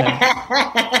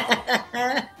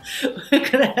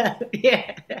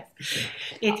 Yeah,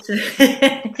 it's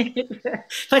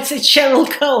it's a Cheryl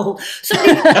Cole.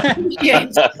 Somebody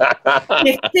appreciates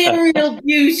the ethereal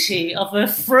beauty of a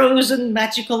frozen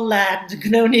magical land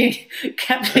can only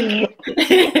capture.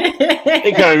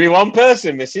 It can only be one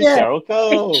person, Mrs. Cheryl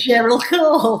Cole. It's Cheryl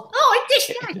Cole. Oh, it is.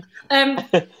 Yeah,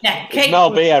 It's Kate Mel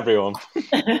Bush B, everyone.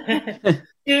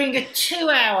 doing a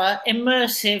 2-hour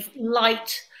immersive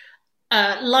light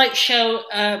show,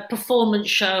 performance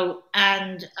show,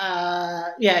 and gig.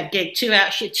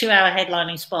 2-hour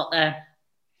headlining spot there.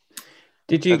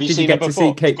 Did you Have you get seen to her before?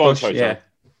 see Kate Go on, Bush? sorry, Yeah.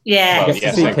 Yeah, Well, Get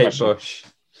yeah, to see same Kate question. Bush.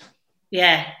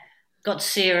 yeah. Got to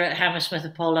see her at Hammersmith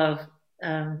Apollo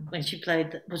when she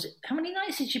played. Was it, how many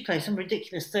nights did she play? Some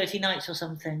ridiculous 30 nights or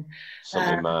something.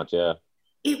 Something mad, yeah.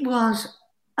 It was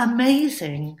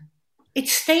amazing. It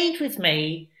stayed with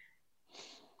me.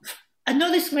 I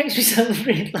know this makes me sound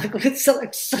really like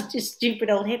such a stupid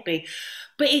old hippie,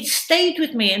 but it stayed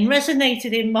with me and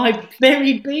resonated in my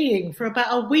very being for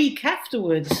about a week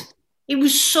afterwards. It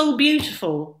was so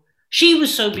beautiful. She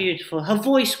was so beautiful. Her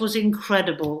voice was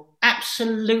incredible.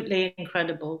 Absolutely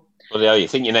incredible. Well, yeah, you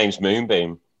think your name's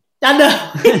Moonbeam. I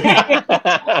know.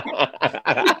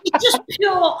 It's just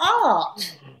pure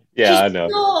art. Yeah, I Just know.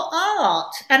 pure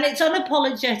art, and it's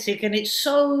unapologetic, and it's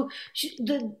so.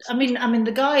 I mean,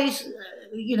 the guys,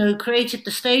 created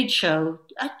the stage show.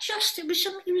 It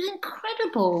was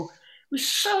incredible. It was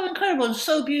so incredible and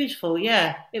so beautiful.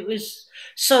 Yeah, it was.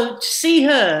 So to see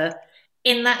her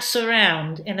in that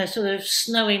surround, in a sort of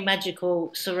snowy,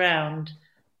 magical surround,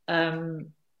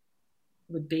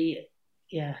 would be,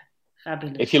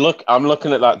 fabulous. If you look, I'm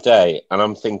looking at that day and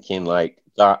I'm thinking like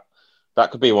that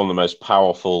could be one of the most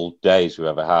powerful days we've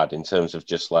ever had in terms of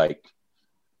just like,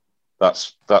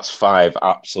 that's 5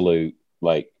 absolute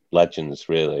like legends,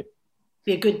 really.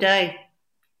 Be a good day.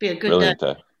 Be a good Brilliant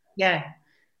day. day. Yeah.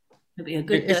 It'd be a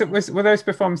good day. Were those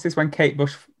performances when Kate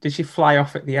Bush, did she fly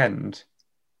off at the end?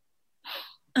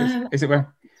 Is it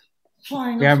where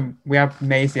Flying we have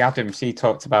Maisie Adams? She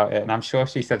talked about it, and I'm sure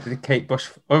she said that Kate Bush,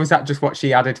 or was that just what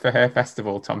she added for her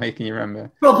festival? Tommy, can you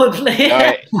remember? Probably.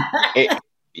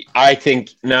 I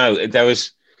think no. There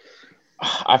was.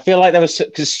 I feel like there was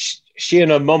because she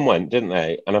and her mum went, didn't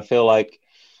they? And I feel like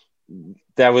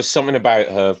there was something about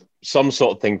her, some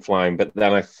sort of thing flying. But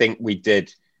then I think we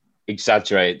did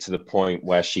exaggerate it to the point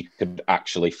where she could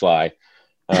actually fly.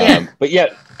 But yeah,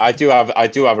 I do have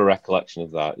a recollection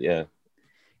of that. Yeah.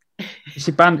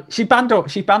 She banned all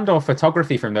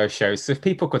photography from those shows, so if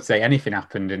people could say anything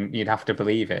happened, and you'd have to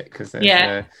believe it because it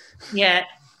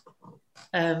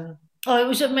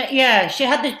was she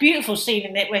had this beautiful scene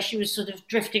in it where she was sort of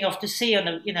drifting off to sea on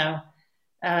in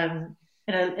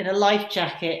a life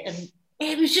jacket, and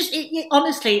it was just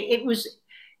honestly it was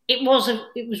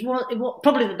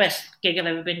probably the best gig I've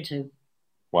ever been to.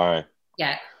 Wow.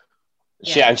 Yeah.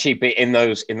 And she'd be in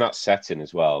that setting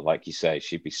as well, like you say.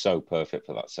 She'd be so perfect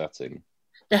for that setting.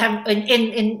 They have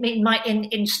in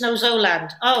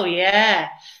Snowzoland. Oh yeah,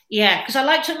 because I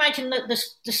like to imagine that the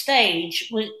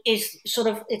stage is sort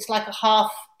of, it's like a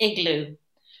half igloo,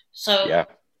 so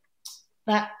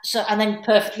and then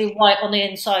perfectly white on the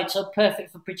inside, so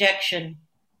perfect for projection.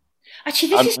 Actually,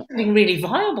 this is something really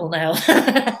viable now.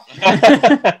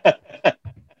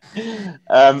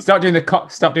 Stop doing the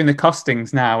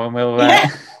costings now, and we'll.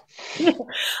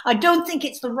 I don't think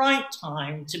it's the right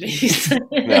time to be.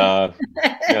 No,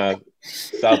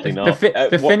 sadly not.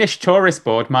 The Finnish tourist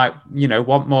board might,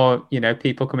 want more,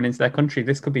 people coming into their country.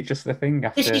 This could be just the thing.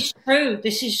 After...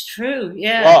 This is true.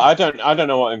 Yeah. Well, I don't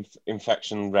know what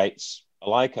infection rates are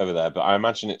like over there, but I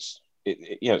imagine it's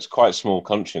quite a small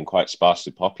country and quite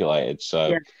sparsely populated. So,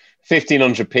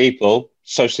 1,500 people,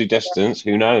 socially distanced.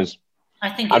 Who knows? I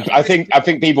think. I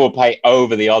think people will pay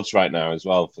over the odds right now as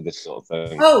well for this sort of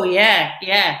thing. Oh yeah.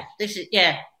 This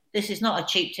is not a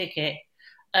cheap ticket.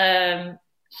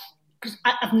 Because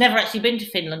I've never actually been to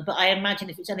Finland, but I imagine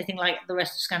if it's anything like the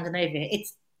rest of Scandinavia,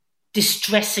 it's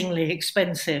distressingly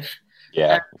expensive.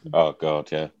 Yeah. Oh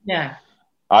God. Yeah. Yeah.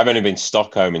 I've only been to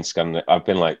Stockholm in Scandinavia.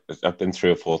 I've been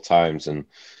 3 or 4 times, and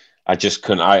I just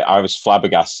couldn't. I was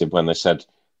flabbergasted when they said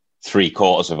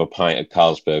 3/4 of a pint of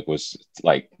Carlsberg was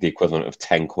like the equivalent of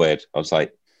 10 quid. I was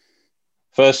like,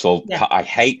 first of all, I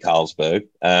hate Carlsberg.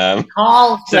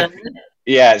 Carlsberg.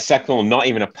 Second of all, not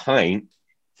even a pint.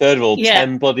 Third of all,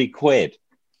 10 bloody quid.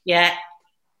 Yeah.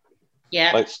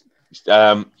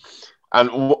 And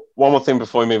one more thing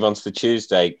before we move on to the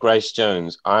Tuesday, Grace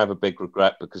Jones. I have a big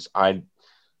regret because I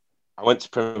went to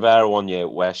Primavera one year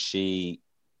where she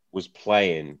was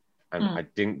playing and I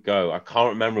didn't go. I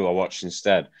can't remember who I watched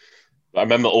instead. But I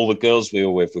remember all the girls we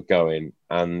were with were going,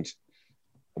 and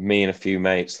me and a few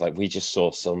mates, like, we just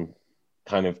saw some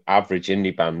kind of average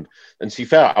indie band. And to be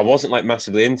fair, I wasn't like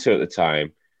massively into it at the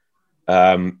time.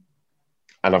 And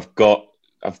I've got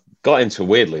into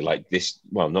weirdly like this,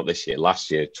 well, not this year, last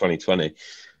year, 2020.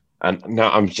 And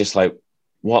now I'm just like,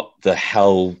 what the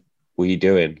hell were you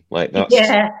doing? Like, that's,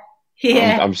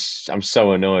 I'm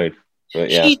so annoyed. But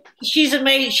yeah, she's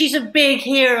amazing. She's a big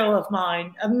hero of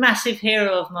mine, a massive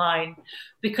hero of mine,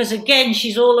 because again,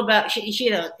 she's all about,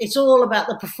 it's all about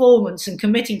the performance and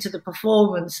committing to the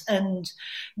performance, and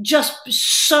just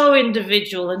so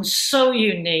individual and so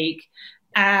unique.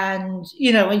 And,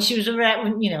 when she was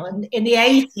around, in the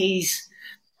 80s,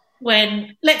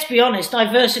 when, let's be honest,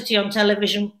 diversity on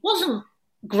television wasn't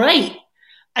great.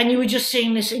 And you were just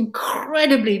seeing this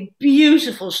incredibly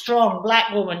beautiful, strong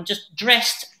Black woman just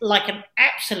dressed like an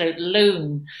absolute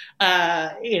loon,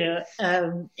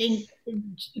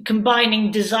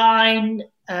 combining design,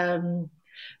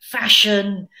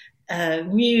 fashion,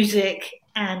 music,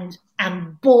 and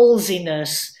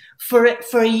ballsiness. For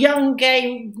a young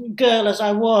gay girl as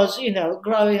I was,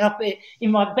 growing up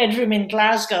in my bedroom in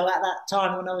Glasgow at that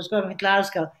time when I was growing in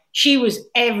Glasgow, she was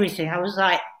everything. I was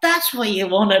like, that's what you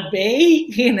want to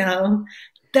be,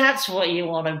 that's what you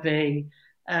want to be.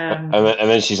 And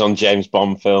then she's on James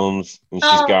Bond films, and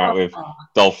she's going out with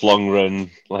Dolph Lundgren.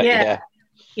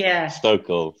 Yeah. So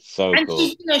cool.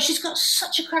 And she's got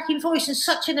such a cracking voice and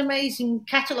such an amazing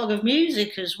catalogue of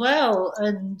music as well.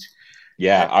 And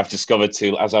I've discovered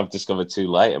too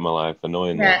late in my life,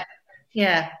 annoyingly.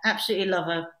 Yeah, absolutely love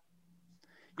her.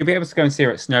 You'll be able to go and see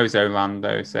her at Snowzone Land,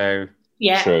 though, so...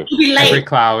 Yeah, true. She'll be late. Every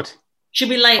cloud. She'll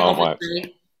be late, Can't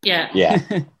obviously. Yeah.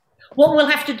 What we'll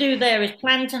have to do there is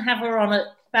plan to have her on at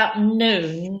about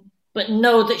noon, but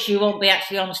know that she won't be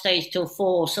actually on stage till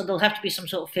 4, so there'll have to be some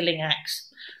sort of filling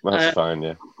acts. That's fine,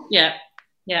 yeah.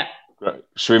 Yeah. Right.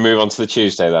 Should we move on to the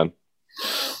Tuesday then?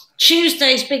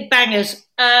 Tuesday's big bangers.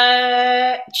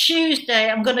 Tuesday,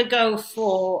 I'm going to go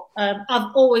for...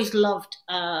 I've always loved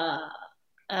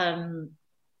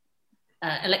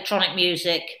electronic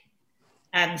music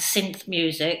and synth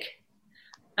music.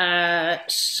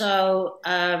 So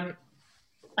I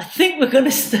think we're going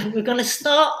to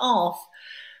start off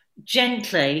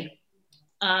gently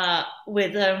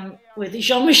with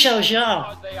Jean-Michel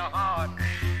Jarre.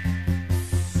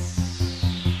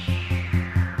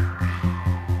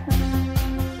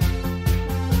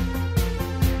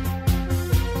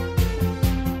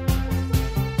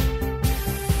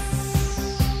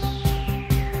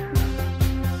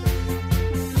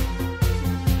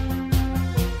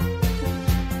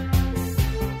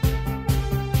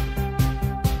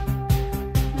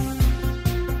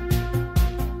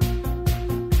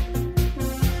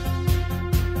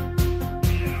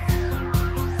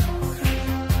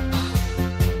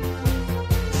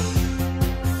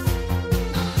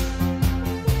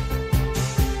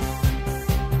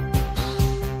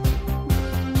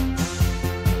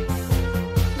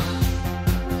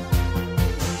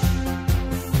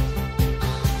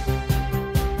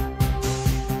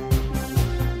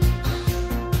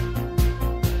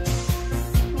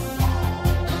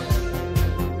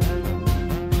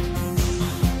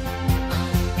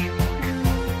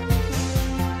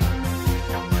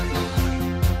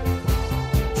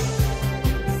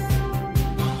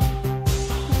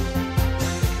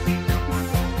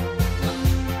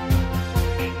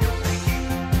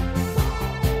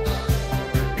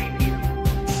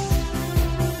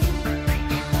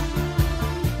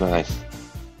 Nice.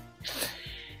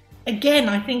 Again,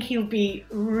 I think he'll be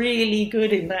really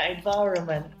good in that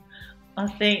environment. I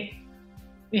think,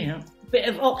 a bit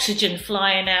of oxygen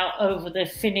flying out over the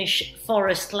Finnish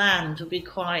forest land would be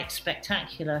quite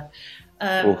spectacular.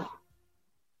 So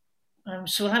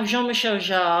we'll have Jean-Michel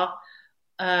Jarre.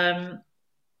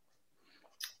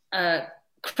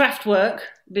 Kraftwerk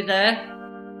will be there.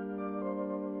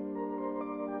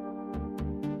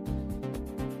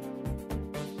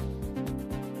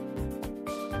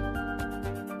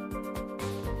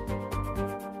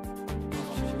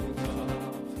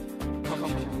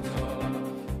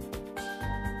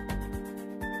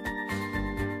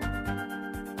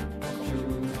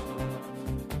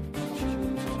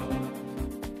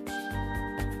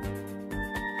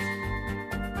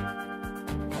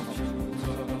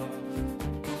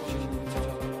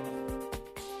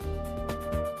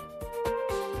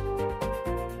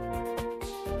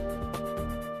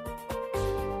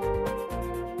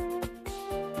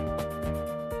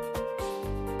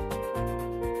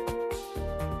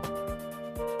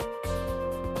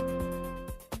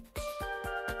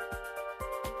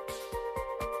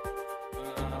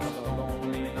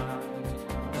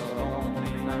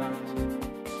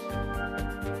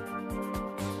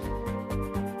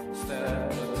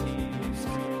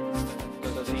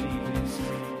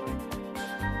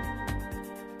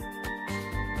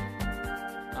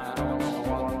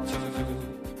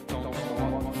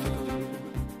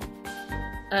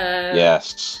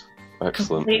 Yes,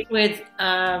 excellent. Complete with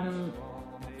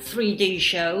 3D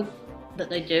show that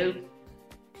they do.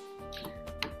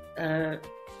 I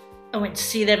went to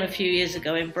see them a few years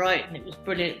ago in Brighton. It was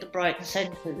brilliant at the Brighton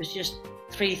Centre. It was just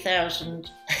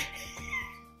 3,000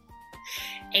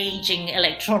 aging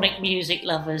electronic music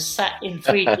lovers sat in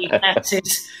 3D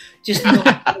classes, just nodding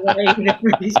away.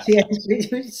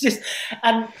 It was just,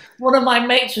 and one of my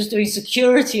mates was doing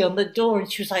security on the door,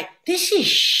 and she was like, "This is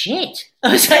shit."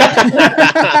 I was like,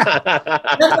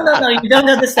 "No, you don't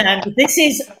understand. This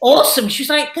is awesome." She was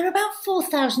like, "They're about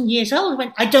 4,000 years old." I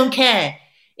went, "I don't care.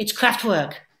 It's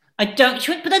Kraftwerk. I don't."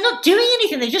 She went, "But they're not doing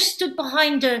anything. They just stood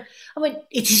behind a." I went,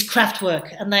 "It is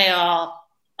Kraftwerk, and they are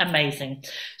amazing."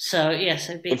 So yes,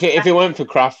 if it weren't for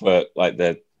Kraftwerk, like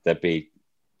there'd be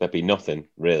nothing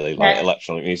really, like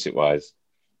electronic music wise.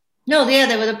 No, yeah,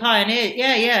 they were the pioneers.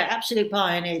 Yeah, absolute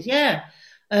pioneers. Yeah.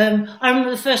 I remember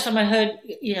the first time I heard,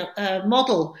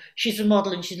 Model. She's a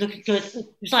model and she's looking good. It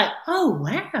was like, oh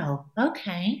wow,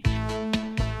 okay.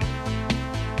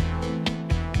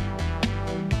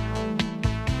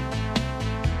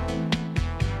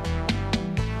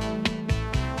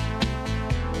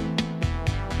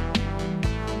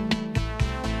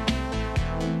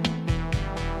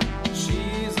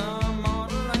 She's a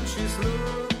model and she's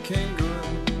looking good.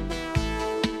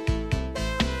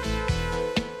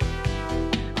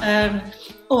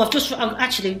 I've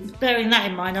actually, bearing that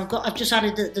in mind, I've just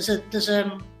added that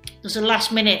there's a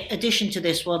last minute addition to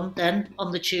this one. Then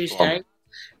on the Tuesday,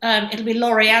 it'll be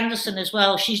Laurie Anderson as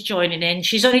well. She's joining in.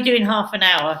 She's only doing half an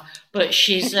hour, but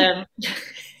she's. But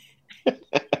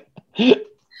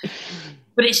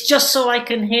it's just so I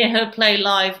can hear her play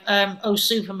live. Oh,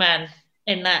 Superman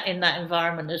in that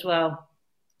environment as well,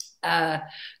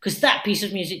 because that piece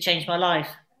of music changed my life.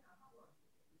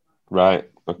 Right.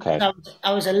 Okay.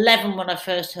 I was 11 when I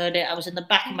first heard it. I was in the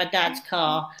back of my dad's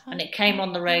car and it came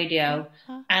on the radio,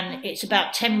 and it's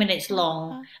about 10 minutes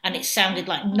long and it sounded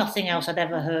like nothing else I'd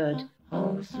ever heard.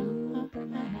 Oh,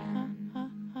 Superman.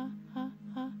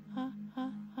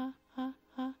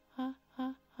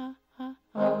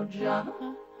 Oh, John.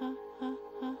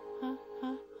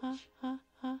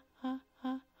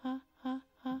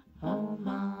 Oh,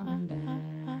 Mom and Dad.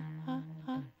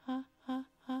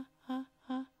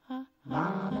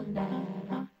 Mom and Dad.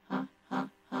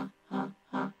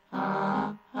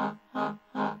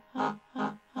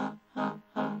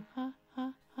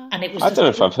 And it was I don't know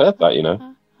if I've heard that,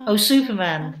 Oh,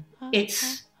 Superman.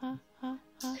 It's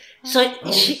so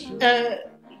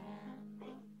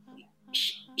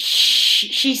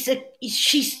she's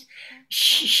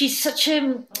such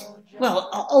a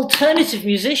alternative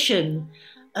musician,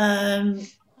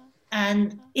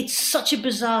 and it's such a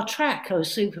bizarre track. Oh,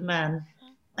 Superman,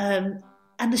 and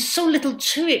there's so little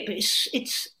to it, but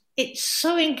it's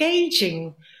so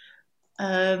engaging.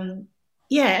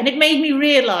 And it made me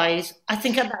realise, I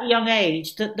think at that young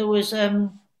age, that there was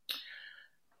an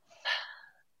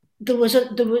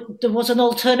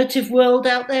alternative world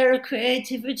out there of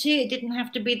creativity. It didn't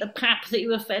have to be the pap that you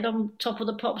were fed on Top of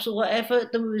the Pops or whatever.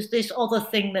 There was this other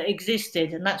thing that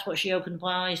existed, and that's what she opened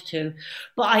my eyes to.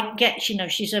 But I get,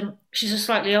 she's a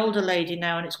slightly older lady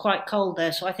now, and it's quite cold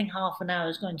there, so I think half an hour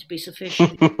is going to be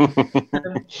sufficient.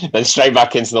 Then straight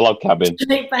back into the log cabin.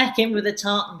 Straight back in with a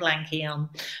tartan blankie on.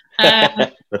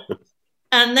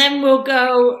 And then we'll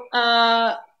go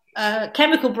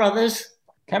Chemical Brothers.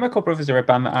 Chemical Brothers are a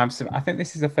band that I think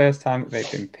this is the first time that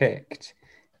they've been picked,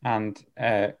 and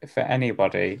for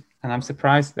anybody, and I'm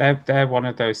surprised they're one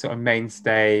of those sort of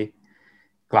mainstay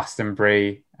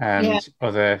Glastonbury and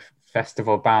other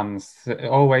festival bands that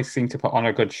always seem to put on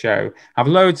a good show. Have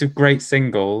loads of great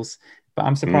singles, but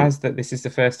I'm surprised that this is the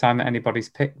first time that anybody's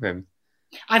picked them.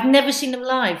 I've never seen them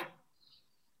live.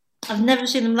 And I'd love to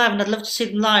see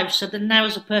them live. So that now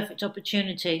is a perfect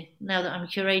opportunity. Now that I'm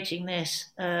curating this,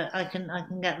 I can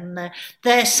get them there.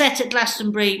 Their set at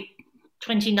Glastonbury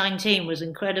 2019 was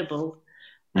incredible.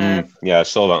 Yeah, I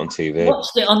saw that on TV.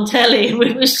 Watched it on telly.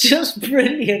 It was just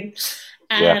brilliant.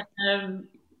 And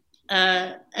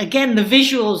again, the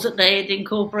visuals that they had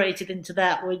incorporated into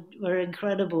that were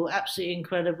incredible, absolutely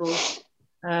incredible.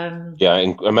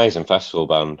 Amazing festival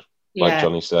band, like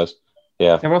Johnny says.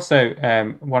 Yeah, they're also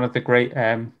one of the great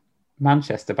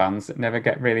Manchester bands that never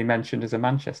get really mentioned as a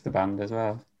Manchester band as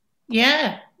well.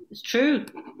 Yeah, it's true.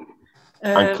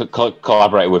 And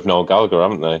collaborated with Noel Gallagher,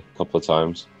 haven't they? A couple of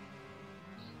times.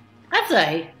 Have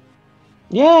they?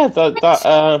 Yeah,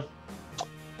 that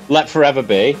Let Forever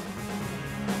Be.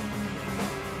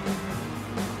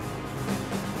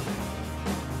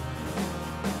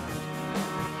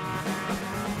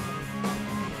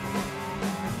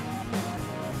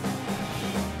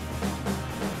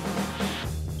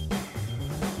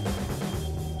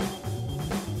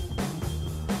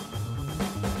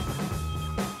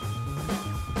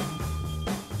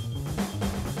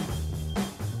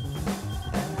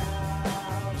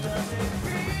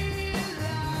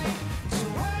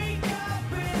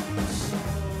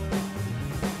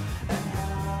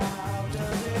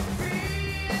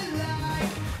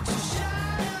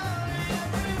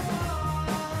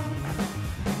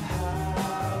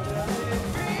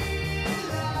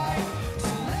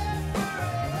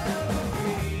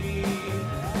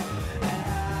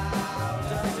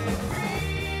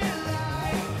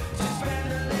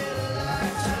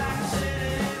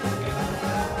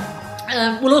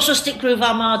 We'll also stick Groove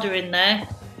Armada in there.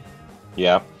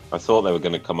 Yeah, I thought they were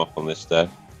going to come up on this day.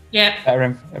 Yeah.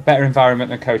 A better environment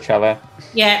than Coachella.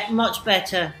 Yeah, much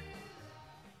better.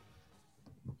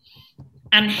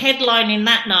 And headlining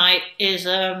that night is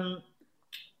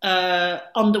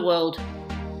Underworld.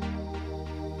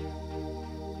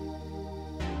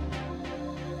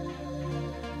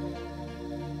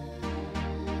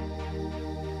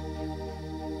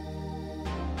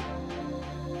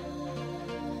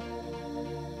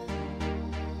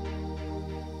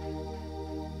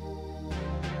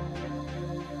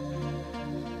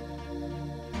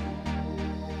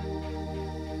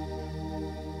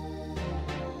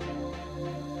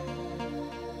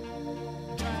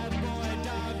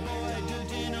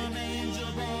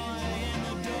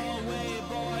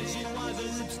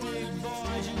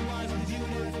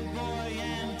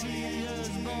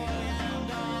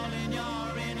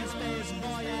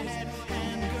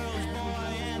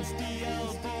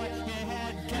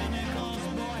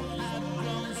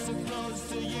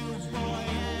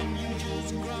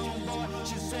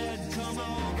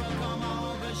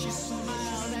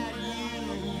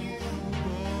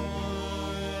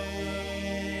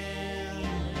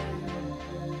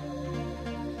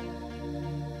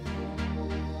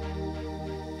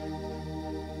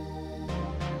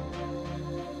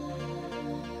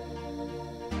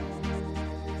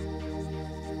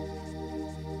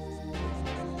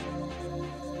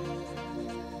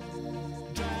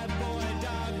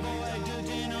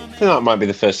 I think that might be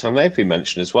the first time they've been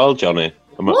mentioned as well, Johnny.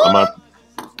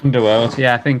 Underworld,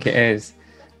 yeah, I think it is.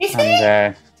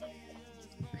 And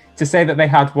to say that they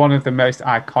had one of the most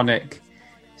iconic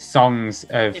songs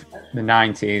of the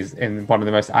 90s in one of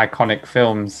the most iconic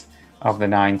films of the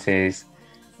 90s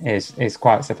is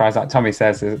quite surprising. Like Tommy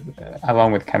says,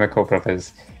 along with Chemical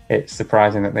Brothers, it's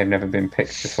surprising that they've never been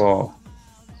picked before.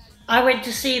 I went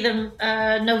to see them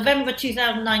November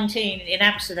 2019 in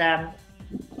Amsterdam,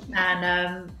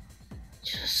 and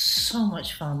just so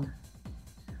much fun.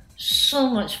 So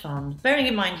much fun. Bearing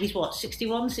in mind, he's what,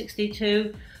 61,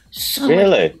 62? So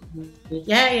really?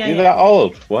 Yeah. You're that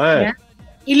old? Wow. Yeah.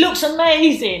 He looks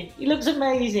amazing.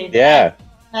 Yeah.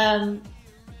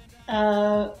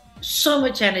 So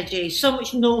much energy, so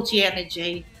much naughty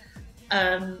energy.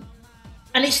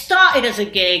 And it started as a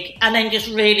gig and then just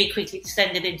really quickly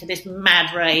extended into this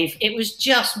mad rave. It was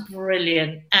just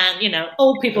brilliant. And,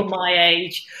 old people my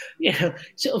age,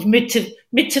 sort of mid to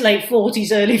late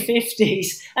 40s, early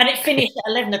 50s. And it finished at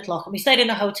 11 o'clock and we stayed in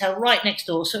a hotel right next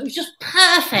door. So it was just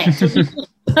perfect.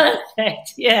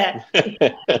 Perfect, yeah.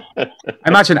 I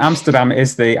imagine Amsterdam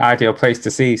is the ideal place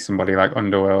to see somebody like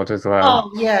Underworld as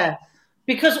well. Oh, yeah.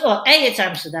 Because, it's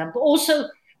Amsterdam, but also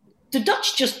the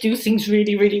Dutch just do things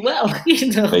really, really well. They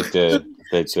do.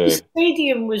 They So do. the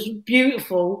stadium was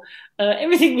beautiful.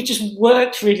 Everything was just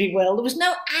worked really well. There was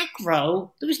no aggro.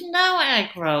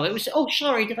 It was, oh,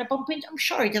 sorry, did I bump into? I'm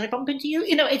sorry, did I bump into you?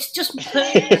 You know, it's just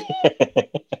perfect.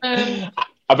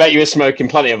 I bet you were smoking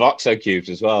plenty of Oxo cubes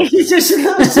as well. It's just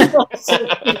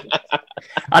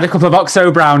I had a couple of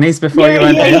Oxo brownies before you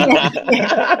went in.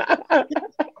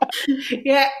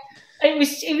 Yeah,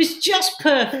 it was just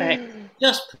perfect,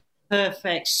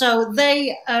 So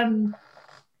they can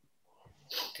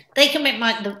make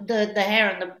the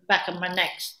hair on the back of my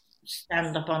neck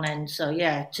stand up on end. So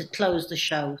yeah, to close the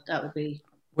show, that would be.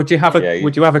 Would you have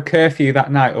a curfew that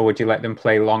night, or would you let them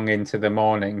play long into the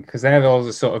morning? Because they're all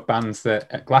the sort of bands that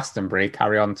at Glastonbury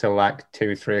carry on till like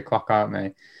 2-3 o'clock, aren't they?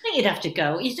 I think you'd have to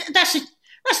go.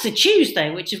 That's the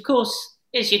Tuesday, which of course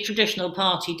is your traditional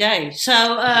party day.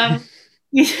 So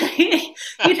you'd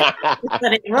have to just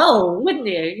let it roll, wouldn't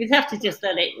you? You'd have to just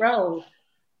let it roll.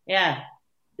 Yeah.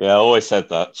 Yeah, I always said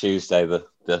that Tuesday, the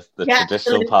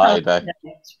traditional party day.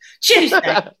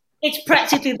 Tuesday. It's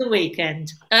practically the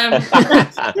weekend.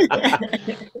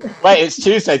 Wait, it's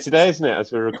Tuesday today, isn't it?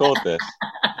 As we record this.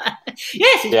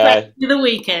 Yes, it's practically the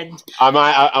weekend. I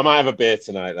might have a beer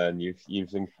tonight. Then you've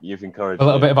encouraged a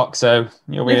little bit of Oxo.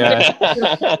 You'll be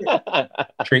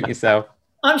treat yourself.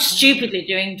 I'm stupidly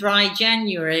doing dry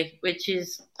January, which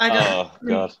is God,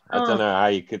 I don't know how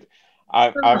you could.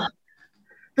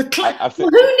 Who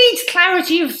needs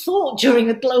clarity of thought during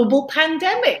a global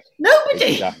pandemic?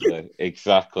 Nobody.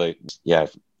 Exactly. Yeah,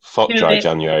 fuck dry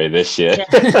January this year.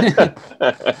 Yeah.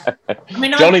 I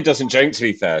mean, Johnny doesn't drink, to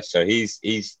be fair, so he's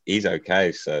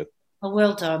okay. So. Oh,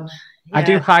 well done. Yeah. I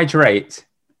do hydrate.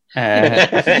 Not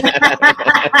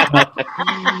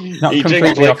he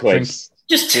completely drinks off drink. liquids.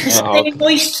 Just to stay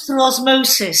moist through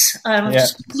osmosis.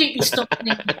 Just completely stop.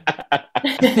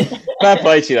 Fair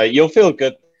play to you, though. You'll feel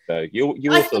good, though. You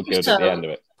will feel good at the end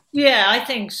of it. Yeah, I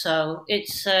think so.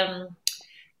 It's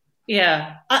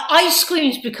ice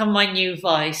cream's become my new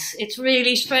vice. It's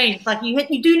really strange. Like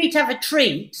you do need to have a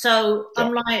treat. So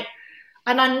I'm like,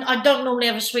 and I don't normally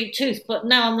have a sweet tooth, but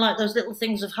now I'm like those little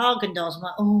things of Haagen-Dazs. I'm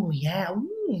like, oh yeah,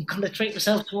 gonna treat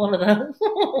myself to one of them.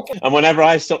 And whenever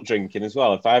I stop drinking as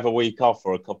well, if I have a week off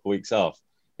or a couple of weeks off,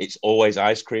 it's always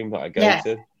ice cream that I go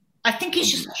to. I think it's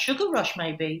just a sugar rush,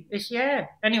 maybe.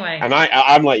 Anyway. And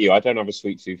I'm like you. I don't have a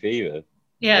sweet tooth either.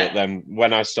 Yeah. But then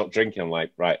when I stop drinking, I'm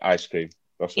like, right, ice cream.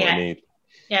 That's what I need.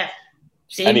 Yeah.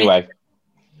 See, anyway,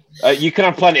 you can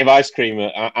have plenty of ice cream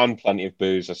and plenty of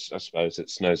booze, I suppose, at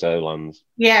Snowzoland.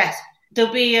 Yes.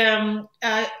 There'll be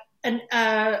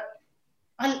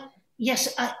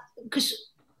because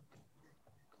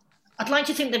I'd like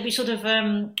to think there'd be sort of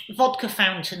vodka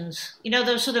fountains. You know,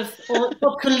 those sort of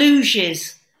vodka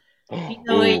luges. You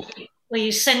know, where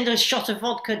you send a shot of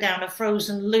vodka down a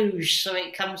frozen luge so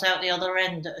it comes out the other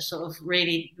end at a sort of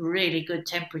really, really good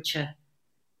temperature.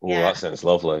 Oh, that sounds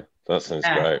lovely. That sounds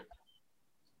great.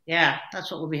 Yeah,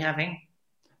 that's what we'll be having.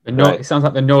 It sounds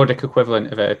like the Nordic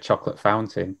equivalent of a chocolate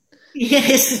fountain.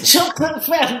 Yes, a chocolate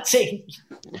fountain.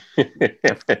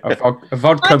 a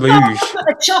vodka luge.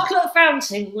 A chocolate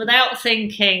fountain without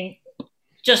thinking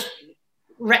just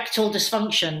rectal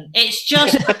dysfunction. It's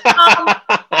just...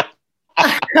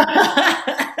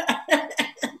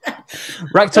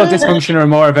 Rectal dysfunction are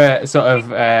more of a sort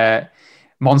of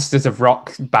Monsters of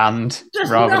Rock band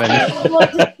rather than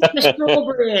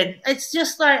strawberry in. It's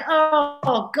just like,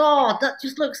 oh God, that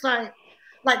just looks like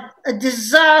a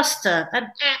disaster,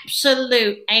 an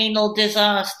absolute anal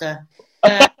disaster.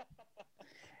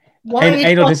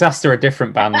 Anal Disaster, a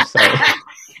different band. So.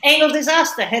 Anal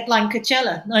Disaster, headline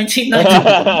Coachella,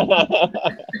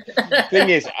 1990. Thing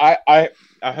is, I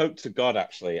hope to God,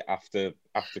 actually, after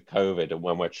COVID and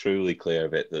when we're truly clear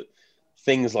of it, that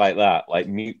things like that, like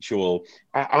mutual...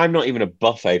 I'm not even a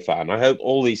buffet fan. I hope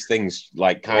all these things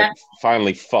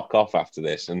finally fuck off after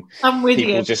this and I'm with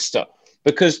people you. just stop.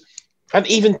 Because... And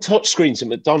even touchscreens at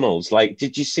McDonald's, like,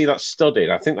 did you see that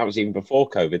study? I think that was even before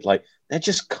COVID. Like, they're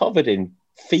just covered in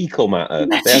fecal matter.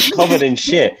 They're covered in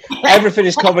shit. Everything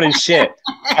is covered in shit.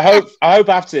 I hope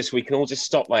after this we can all just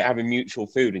stop like having mutual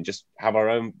food and just have our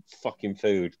own fucking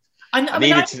food. I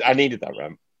needed that,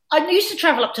 Ram. I used to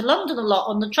travel up to London a lot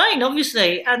on the train,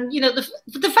 obviously, and you know the fact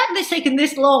that it's taken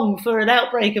this long for an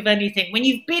outbreak of anything. When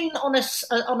you've been on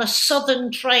a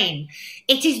southern train,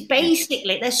 it is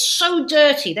basically they're so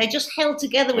dirty. They're just held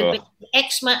together with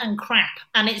eczema and crap,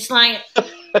 and it's like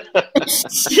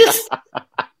it's just.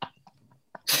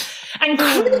 And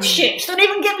cruise ships, don't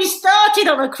even get me started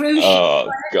on a cruise ship. Oh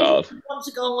God! I want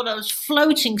to go on one of those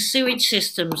floating sewage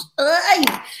systems.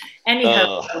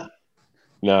 Anyhow.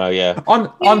 No, yeah.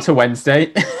 On to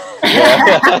Wednesday.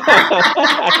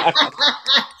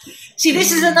 See,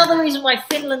 this is another reason why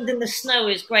Finland in the snow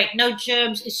is great. No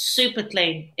germs. It's super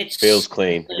clean. It Feels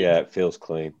clean. Yeah, it feels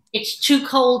clean. It's too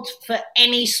cold for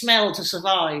any smell to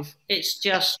survive. It's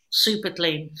just super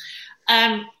clean.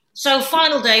 So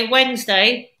final day,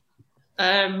 Wednesday,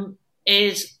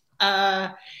 is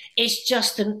it's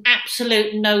just an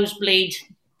absolute nosebleed,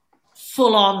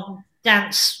 full-on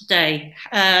dance day,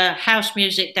 house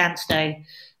music dance day.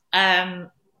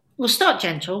 We'll start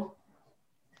gentle.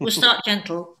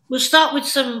 We'll start with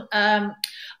some. I'm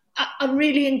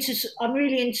really into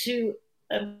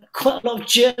quite a lot of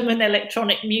German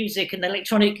electronic music and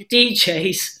electronic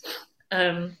DJs.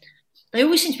 They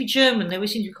always seem to be German. They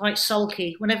always seem to be quite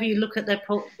sulky. Whenever you look at their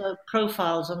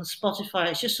profiles on Spotify,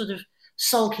 it's just sort of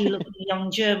sulky looking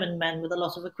young German men with a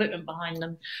lot of equipment behind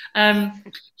them.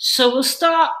 So we'll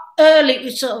start early,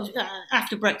 sort of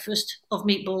after breakfast of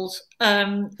meatballs.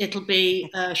 It'll be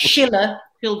Schiller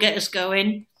who'll get us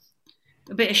going.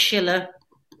 A bit of Schiller.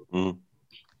 Went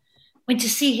to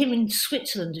see him in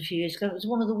Switzerland a few years ago. It was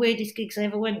one of the weirdest gigs I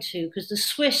ever went to because the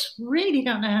Swiss really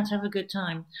don't know how to have a good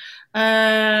time.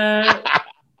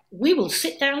 We will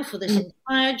sit down for this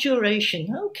entire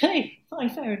duration. Okay,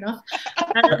 fine, fair enough.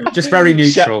 Just very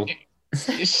neutral.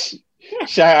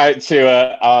 Shout out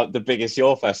to the biggest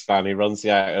Your Fest fan who runs the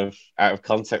out of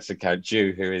context account,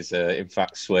 Jew, who is in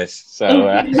fact Swiss. So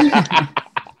I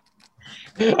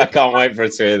can't wait for her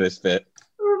to hear this bit.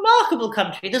 Remarkable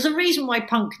country. There's a reason why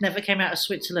punk never came out of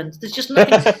Switzerland. There's just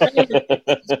nothing to say.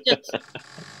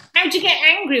 How do you get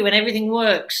angry when everything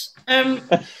works? So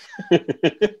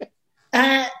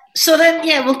then,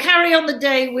 yeah, we'll carry on the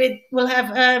day with. We'll have.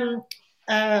 Hang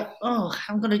on,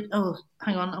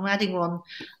 I'm adding one.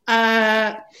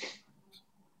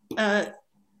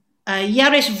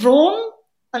 Yaris Vroon.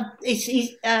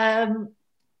 He's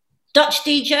Dutch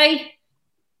DJ.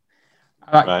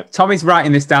 Right. Tommy's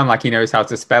writing this down like he knows how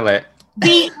to spell it.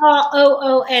 Vroon.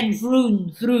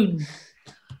 Vroon.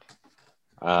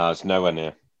 It's nowhere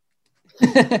near.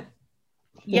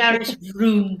 Yaris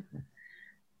Vroon.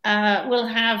 We'll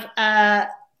have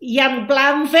Jan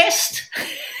Blauwvest.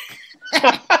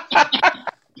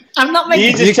 I'm not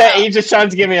making. You just trying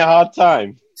to give me a hard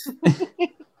time.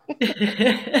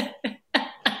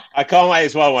 I can't wait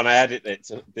as well when I edit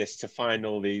this to find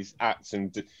all these acts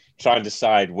and try and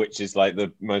decide which is like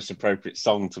the most appropriate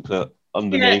song to put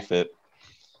underneath it.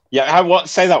 Yeah,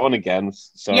 say that one again.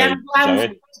 Sorry, Jan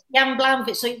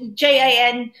Blauwvest. So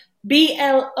JAN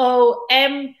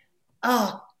BLOM.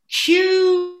 Oh,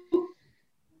 Q.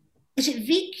 Is it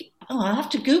Vic? Oh, I'll have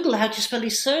to Google how to spell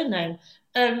his surname.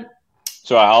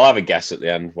 So I'll have a guess at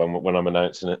the end when I'm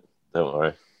announcing it. Don't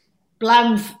worry.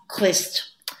 Blomqvist.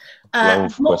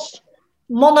 Blomqvist.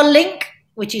 Monolink,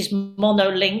 which is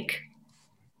Monolink.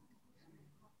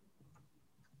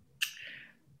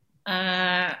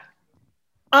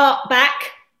 Artback.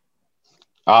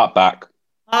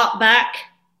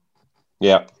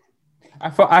 Yeah.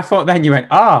 I thought then you went,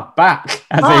 back,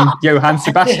 as in Johann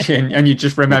Sebastian, and you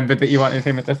just remembered that you wanted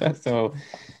him at the festival.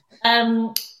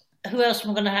 Who else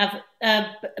am I going to have?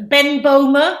 Ben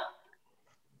Bomer.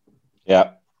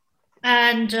 Yeah.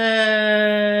 And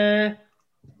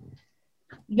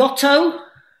Yotto.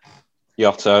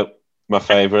 My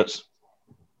favourites.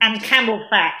 And Camel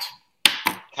Fat.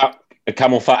 A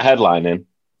Camel Fat headlining?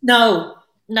 No,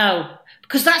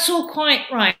 because that's all quite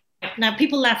right. Now,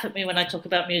 people laugh at me when I talk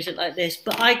about music like this,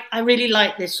 but I really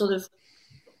like this sort of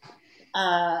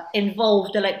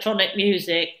involved electronic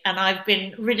music, and I've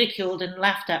been ridiculed and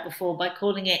laughed at before by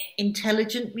calling it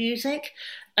intelligent music.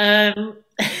 Why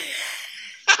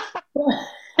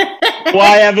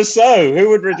ever so? Who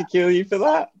would ridicule you for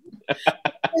that?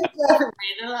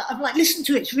 I'm like, listen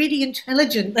to it, it's really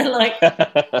intelligent. They're like...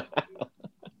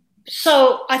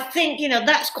 So I think,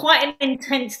 that's quite an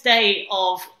intense day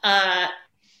of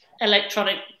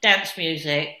electronic dance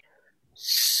music.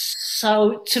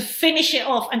 So to finish it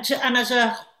off and as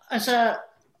a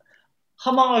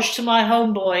homage to my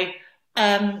homeboy,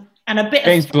 and a bit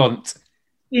James of Blunt.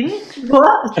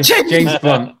 What? James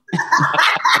Blunt.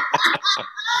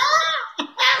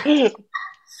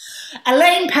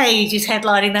 Elaine Page is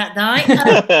headlining that night.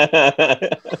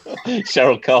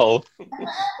 Cheryl Cole.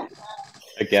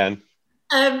 Again.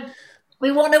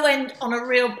 We want to end on a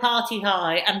real party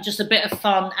high and just a bit of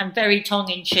fun and very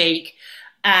tongue-in-cheek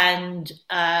and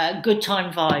good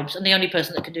time vibes. And the only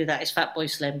person that can do that is Fatboy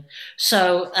Slim.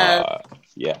 So,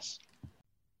 yes.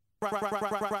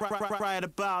 Right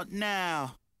about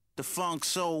now, the Funk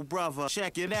Soul Brother.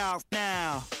 Check it out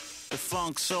now. The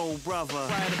Funk Soul Brother.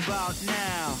 Right about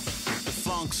now, the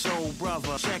Funk Soul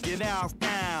Brother. Check it out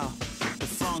now. The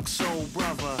Funk Soul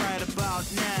Brother. Right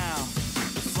about now,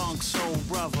 the Funk Funk Soul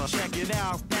Brother. Check it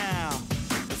out now.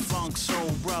 The Funk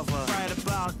Soul Brother. Right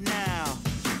about now.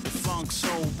 The Funk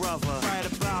Soul Brother. Right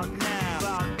about now.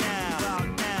 About now.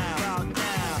 About now. About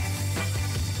now.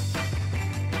 Right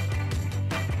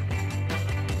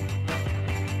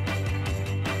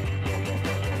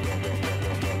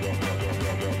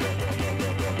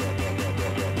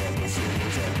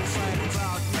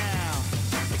about now.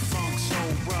 The Funk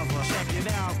Soul Brother. Check it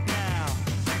out now.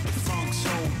 The Funk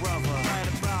Soul Brother. Right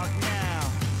about now.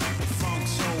 The Funk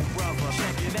Soul Brother.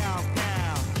 Check it out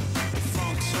now. The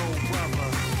Funk Soul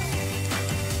Brother.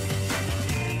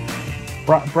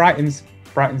 Brighton's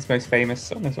most famous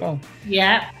song as well.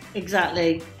 Yeah,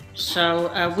 exactly.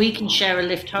 So we can share a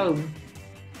lift home.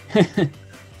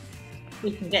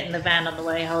 We can get in the van on the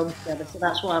way home together. So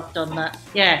that's why I've done that.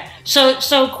 Yeah. So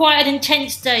quite an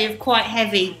intense day of quite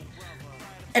heavy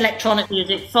electronic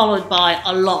music, followed by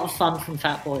a lot of fun from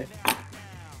Fatboy.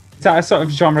 Is that a sort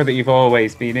of genre that you've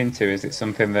always been into? Is it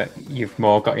something that you've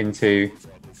more got into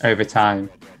over time?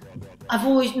 I've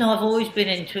always been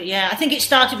into it. Yeah, I think it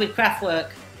started with Kraftwerk.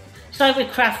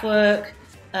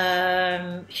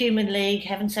 Human League,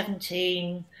 Heaven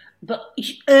 17, but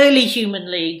early Human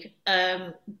League.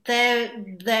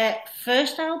 Their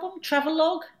first album,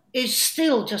 Travelogue, is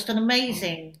still just an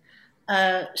amazing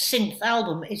synth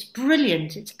album. It's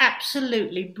brilliant. It's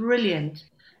absolutely brilliant.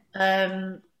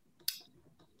 And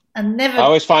never. I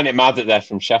always find it mad that they're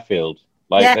from Sheffield.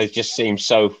 Like, Yeah. they just seem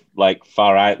so like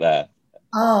far out there.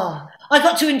 Oh, I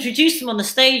got to introduce them on the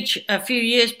stage a few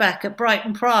years back at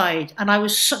Brighton Pride, and I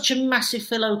was such a massive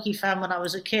Phil Oakey fan when I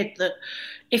was a kid that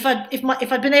if I'd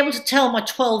been able to tell my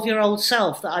 12-year-old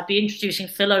self that I'd be introducing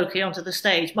Phil Oakey onto the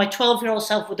stage, my 12-year-old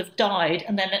self would have died,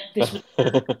 and then this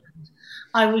would.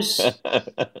 I was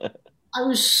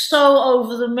so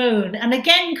over the moon, and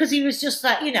again because he was just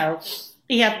that, you know,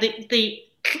 he had the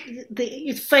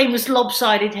famous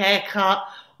lopsided haircut,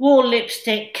 wore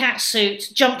lipstick,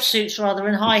 jumpsuits rather,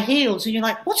 and high heels, and you're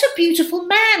like, what a beautiful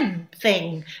man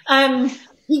thing.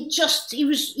 He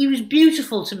was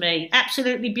beautiful to me,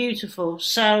 absolutely beautiful.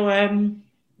 So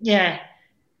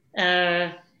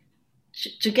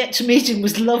to get to meet him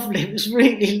was lovely. It was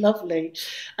really lovely.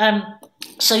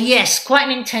 So yes, quite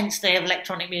an intense day of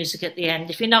electronic music at the end.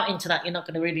 If you're not into that, you're not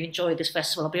going to really enjoy this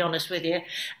festival, I'll be honest with you.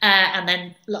 And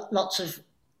then lots of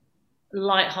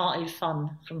light-hearted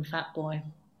fun from Fatboy.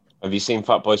 Have you seen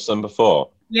Fatboy Slim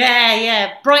before?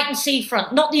 Yeah. Brighton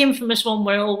Seafront, not the infamous one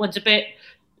where it all went a bit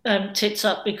tits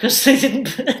up because they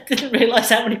didn't realise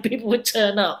how many people would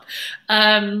turn up.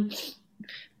 I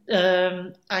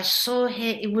saw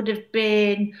it would have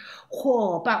been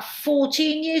about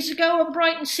 14 years ago on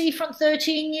Brighton Seafront,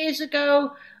 13 years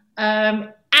ago.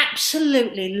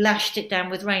 Absolutely lashed it down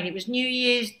with rain. It was New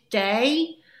Year's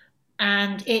Day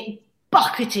and it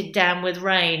bucketed down with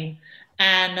rain.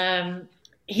 And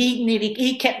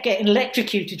he kept getting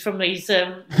electrocuted from these.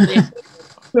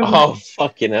 Oh,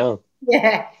 fucking hell.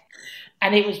 Yeah.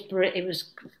 And it was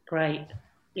great.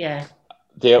 Yeah.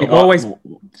 Go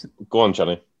on,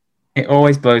 Johnny. It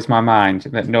always blows my mind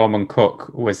that Norman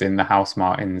Cook was in the House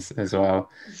Martins as well.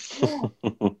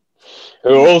 Who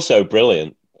are also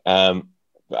brilliant. The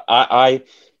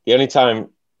only time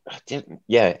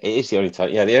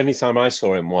I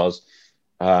saw him was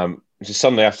it was a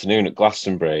Sunday afternoon at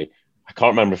Glastonbury. I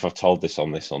can't remember if I've told this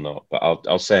on this or not, but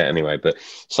I'll say it anyway. But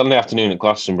Sunday afternoon at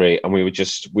Glastonbury, and we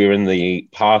were in the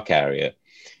park area,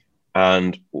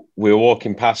 and we were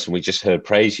walking past, and we just heard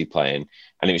Praise You playing,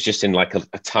 and it was just in like a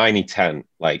tiny tent,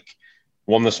 like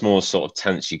one of the smallest sort of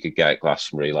tents you could get at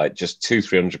Glastonbury, like just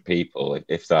 200-300 people,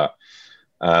 if that.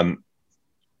 And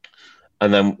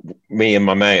then me and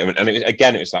my mate, and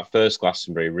it was that first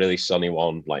Glastonbury, really sunny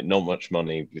one, like not much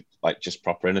money, like just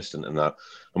proper innocent and that.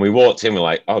 And we walked in, we're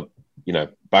like, oh, you know,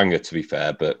 banger to be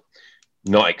fair, but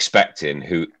not expecting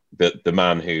the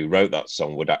man who wrote that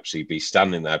song would actually be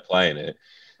standing there playing it.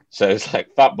 So it's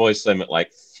like Fatboy Slim at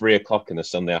like 3:00 in a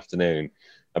Sunday afternoon,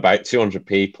 about 200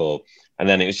 people, and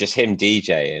then it was just him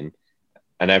DJing,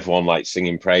 and everyone like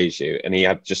singing Praise You, and he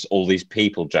had just all these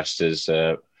people dressed as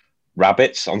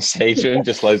rabbits on stage, and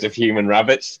just loads of human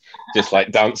rabbits, just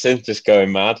like dancing, just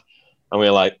going mad, and we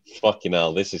were like, "Fucking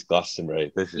hell, this is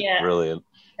Glastonbury. This is brilliant."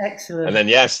 Excellent. And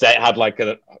then State had like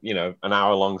an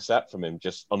hour-long set from him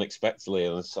just unexpectedly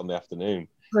on a Sunday afternoon.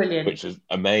 Brilliant. Which was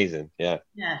amazing. Yeah.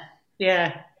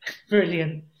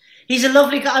 Brilliant. He's a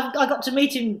lovely guy. I got to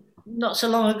meet him not so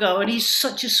long ago, and he's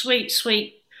such a sweet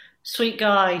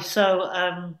guy. So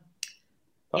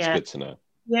that's good to know.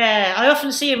 Yeah, I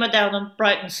often see him down on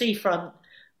Brighton Seafront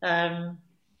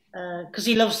because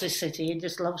he loves this city. He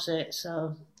just loves it.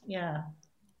 So yeah.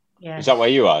 Is that where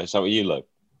you are? Is that where you live?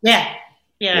 Yeah.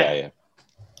 Yeah. Yeah.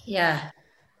 Yeah.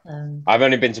 I've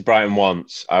only been to Brighton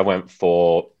once. I went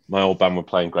for my old band were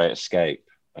playing Great Escape.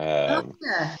 Yeah.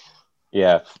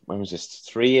 Yeah, when was this?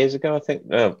 3 years ago, I think.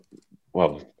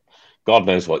 Well, God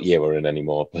knows what year we're in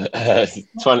anymore, but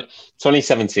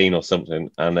 2017 or something.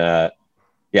 And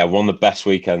yeah, one of the best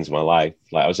weekends of my life.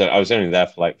 Like I was only there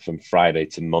for from Friday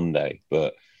to Monday,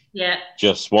 but Yeah.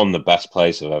 just one of the best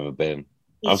places I've ever been.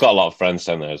 I've got a lot of friends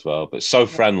down there as well, but so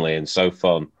friendly and so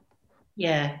fun.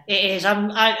 Yeah, it is.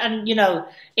 I'm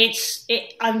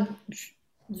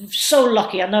so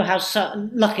lucky. I know how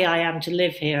lucky I am to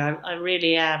live here. I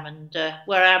really am. And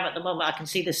where I am at the moment, I can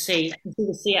see the sea. I can see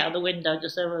the sea out of the window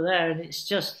just over there, and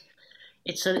it's a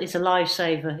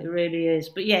lifesaver. It really is.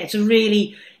 But yeah, it's a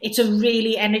really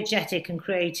energetic and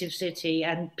creative city,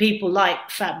 and people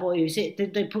like Fat Boys.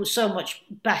 They put so much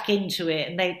back into it,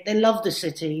 and they love the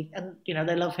city, and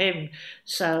they love him.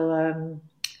 So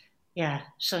yeah,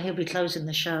 so he'll be closing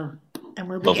the show, and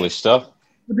we'll be Lovely stuff.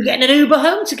 We'll be getting an Uber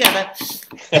home together.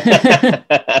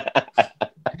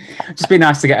 Just be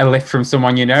nice to get a lift from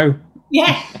someone you know.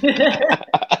 Yeah.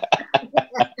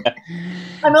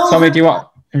 I'm older, Tommy, do you want?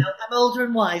 I'm older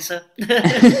and wiser.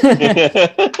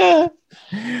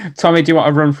 Tommy, do you want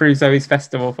to run through Zoe's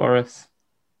festival for us?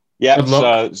 Yeah. Good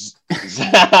luck. So,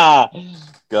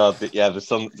 God, yeah.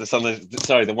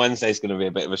 The Wednesday's going to be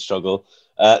a bit of a struggle.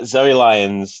 Zoe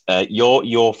Lyons,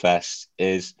 your fest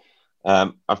is.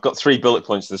 I've got 3 bullet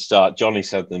points at the start. Johnny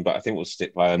said them, but I think we'll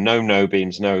stick by them. No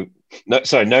moonbeams, no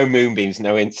moonbeams,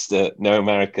 no Insta, no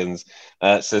Americans. So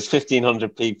there's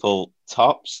 1,500 people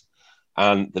tops,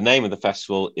 and the name of the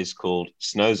festival is called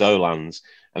Snowzolands,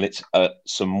 and it's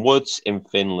some woods in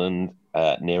Finland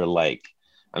near a lake,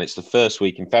 and it's the first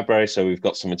week in February, so we've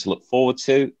got something to look forward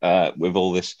to with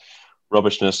all this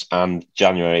rubbishness, and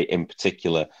January in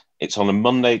particular. It's on a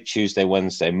Monday, Tuesday,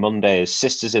 Wednesday. Monday is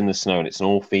Sisters in the Snow, and it's an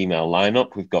all-female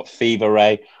lineup. We've got Fever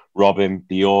Ray, Robin,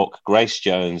 Bjork, Grace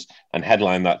Jones, and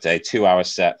headline that day, 2-hour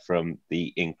set from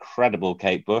the incredible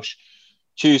Kate Bush.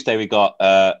 Tuesday, we got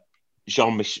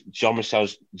Jean-Michel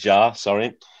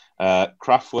Jarre,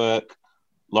 Kraftwerk,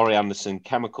 Laurie Anderson,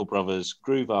 Chemical Brothers,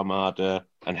 Groove Armada,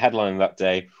 and headline that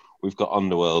day, we've got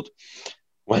Underworld.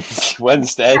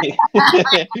 Wednesday,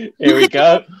 here we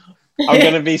go. I'm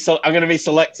going to be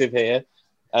selective here.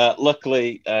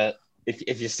 Luckily,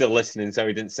 if you're still listening,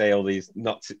 Zoe didn't say all these.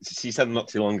 She said them not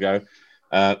too long ago.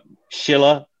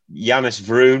 Schiller, Janis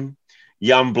Vroom,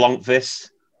 Jan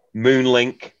Blomqvist,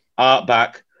 Moonlink,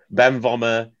 Artback, Ben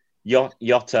Vommer,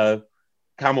 Yotto,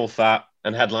 Camel Fat,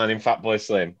 and headlining Fatboy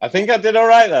Slim. I think I did all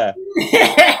right there.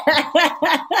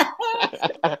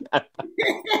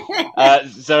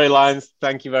 Zoe Lyons,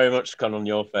 thank you very much for coming on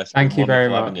your fest. Thank you very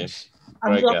much.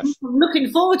 I'm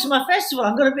looking forward to my festival.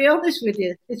 I'm going to be honest with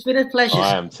you. It's been a pleasure.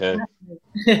 I am too.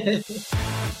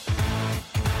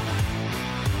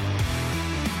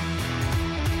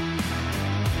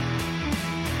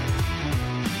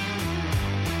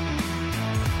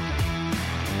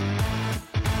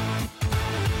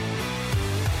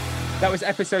 That was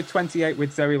episode 28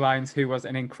 with Zoe Lyons, who was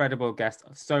an incredible guest.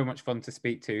 So much fun to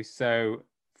speak to. So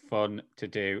fun to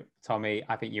do. Tommy,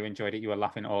 I think you enjoyed it. You were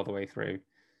laughing all the way through.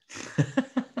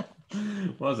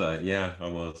 Was I? Yeah, I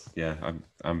was. Yeah,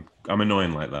 I'm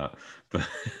annoying like that, but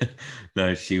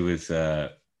no, she was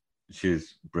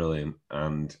brilliant,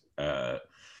 and I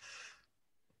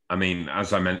mean,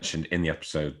 as I mentioned in the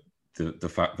episode, the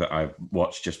fact that I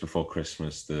watched just before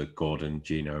Christmas the Gordon,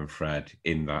 Gino, and Fred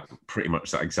in that pretty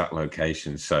much that exact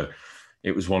location, so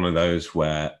it was one of those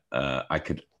where I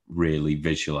could really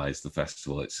visualize the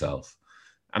festival itself.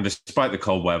 And despite the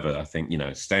cold weather, I think,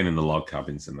 staying in the log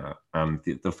cabins and that, and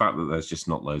the fact that there's just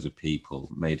not loads of people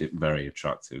made it very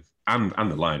attractive. And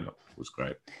the lineup was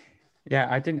great. Yeah,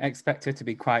 I didn't expect her to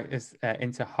be quite as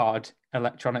into hard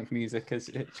electronic music as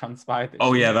it transpired.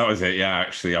 Oh, yeah, that was it. Yeah,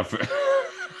 actually, I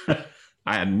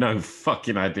had no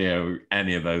fucking idea who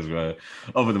any of those were,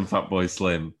 other than Fatboy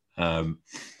Slim. But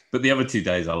the other 2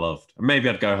 days I loved. Maybe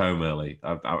I'd go home early.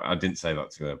 I didn't say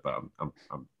that to her, but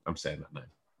I'm saying that now.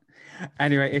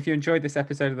 Anyway, if you enjoyed this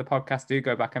episode of the podcast, do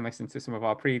go back and listen to some of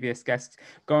our previous guests.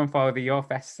 Go and follow the Your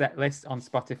Fest set list on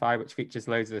Spotify, which features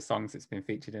loads of the songs that's been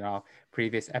featured in our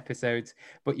previous episodes.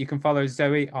 But you can follow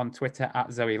Zoe on Twitter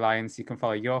at Zoe Lyons. You can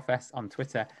follow Your Fest on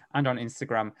Twitter and on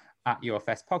Instagram at Your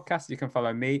Fest Podcast. You can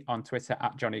follow me on Twitter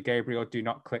at Johnny Gabriel. Do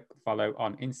not click follow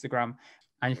on Instagram.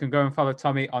 And you can go and follow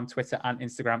Tommy on Twitter and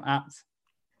Instagram at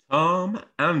Tom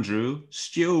Andrew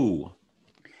Stew.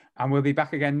 And we'll be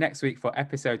back again next week for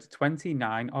episode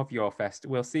 29 of Your Fest.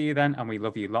 We'll see you then, and we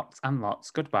love you lots and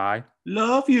lots. Goodbye.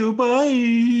 Love you.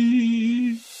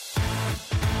 Bye.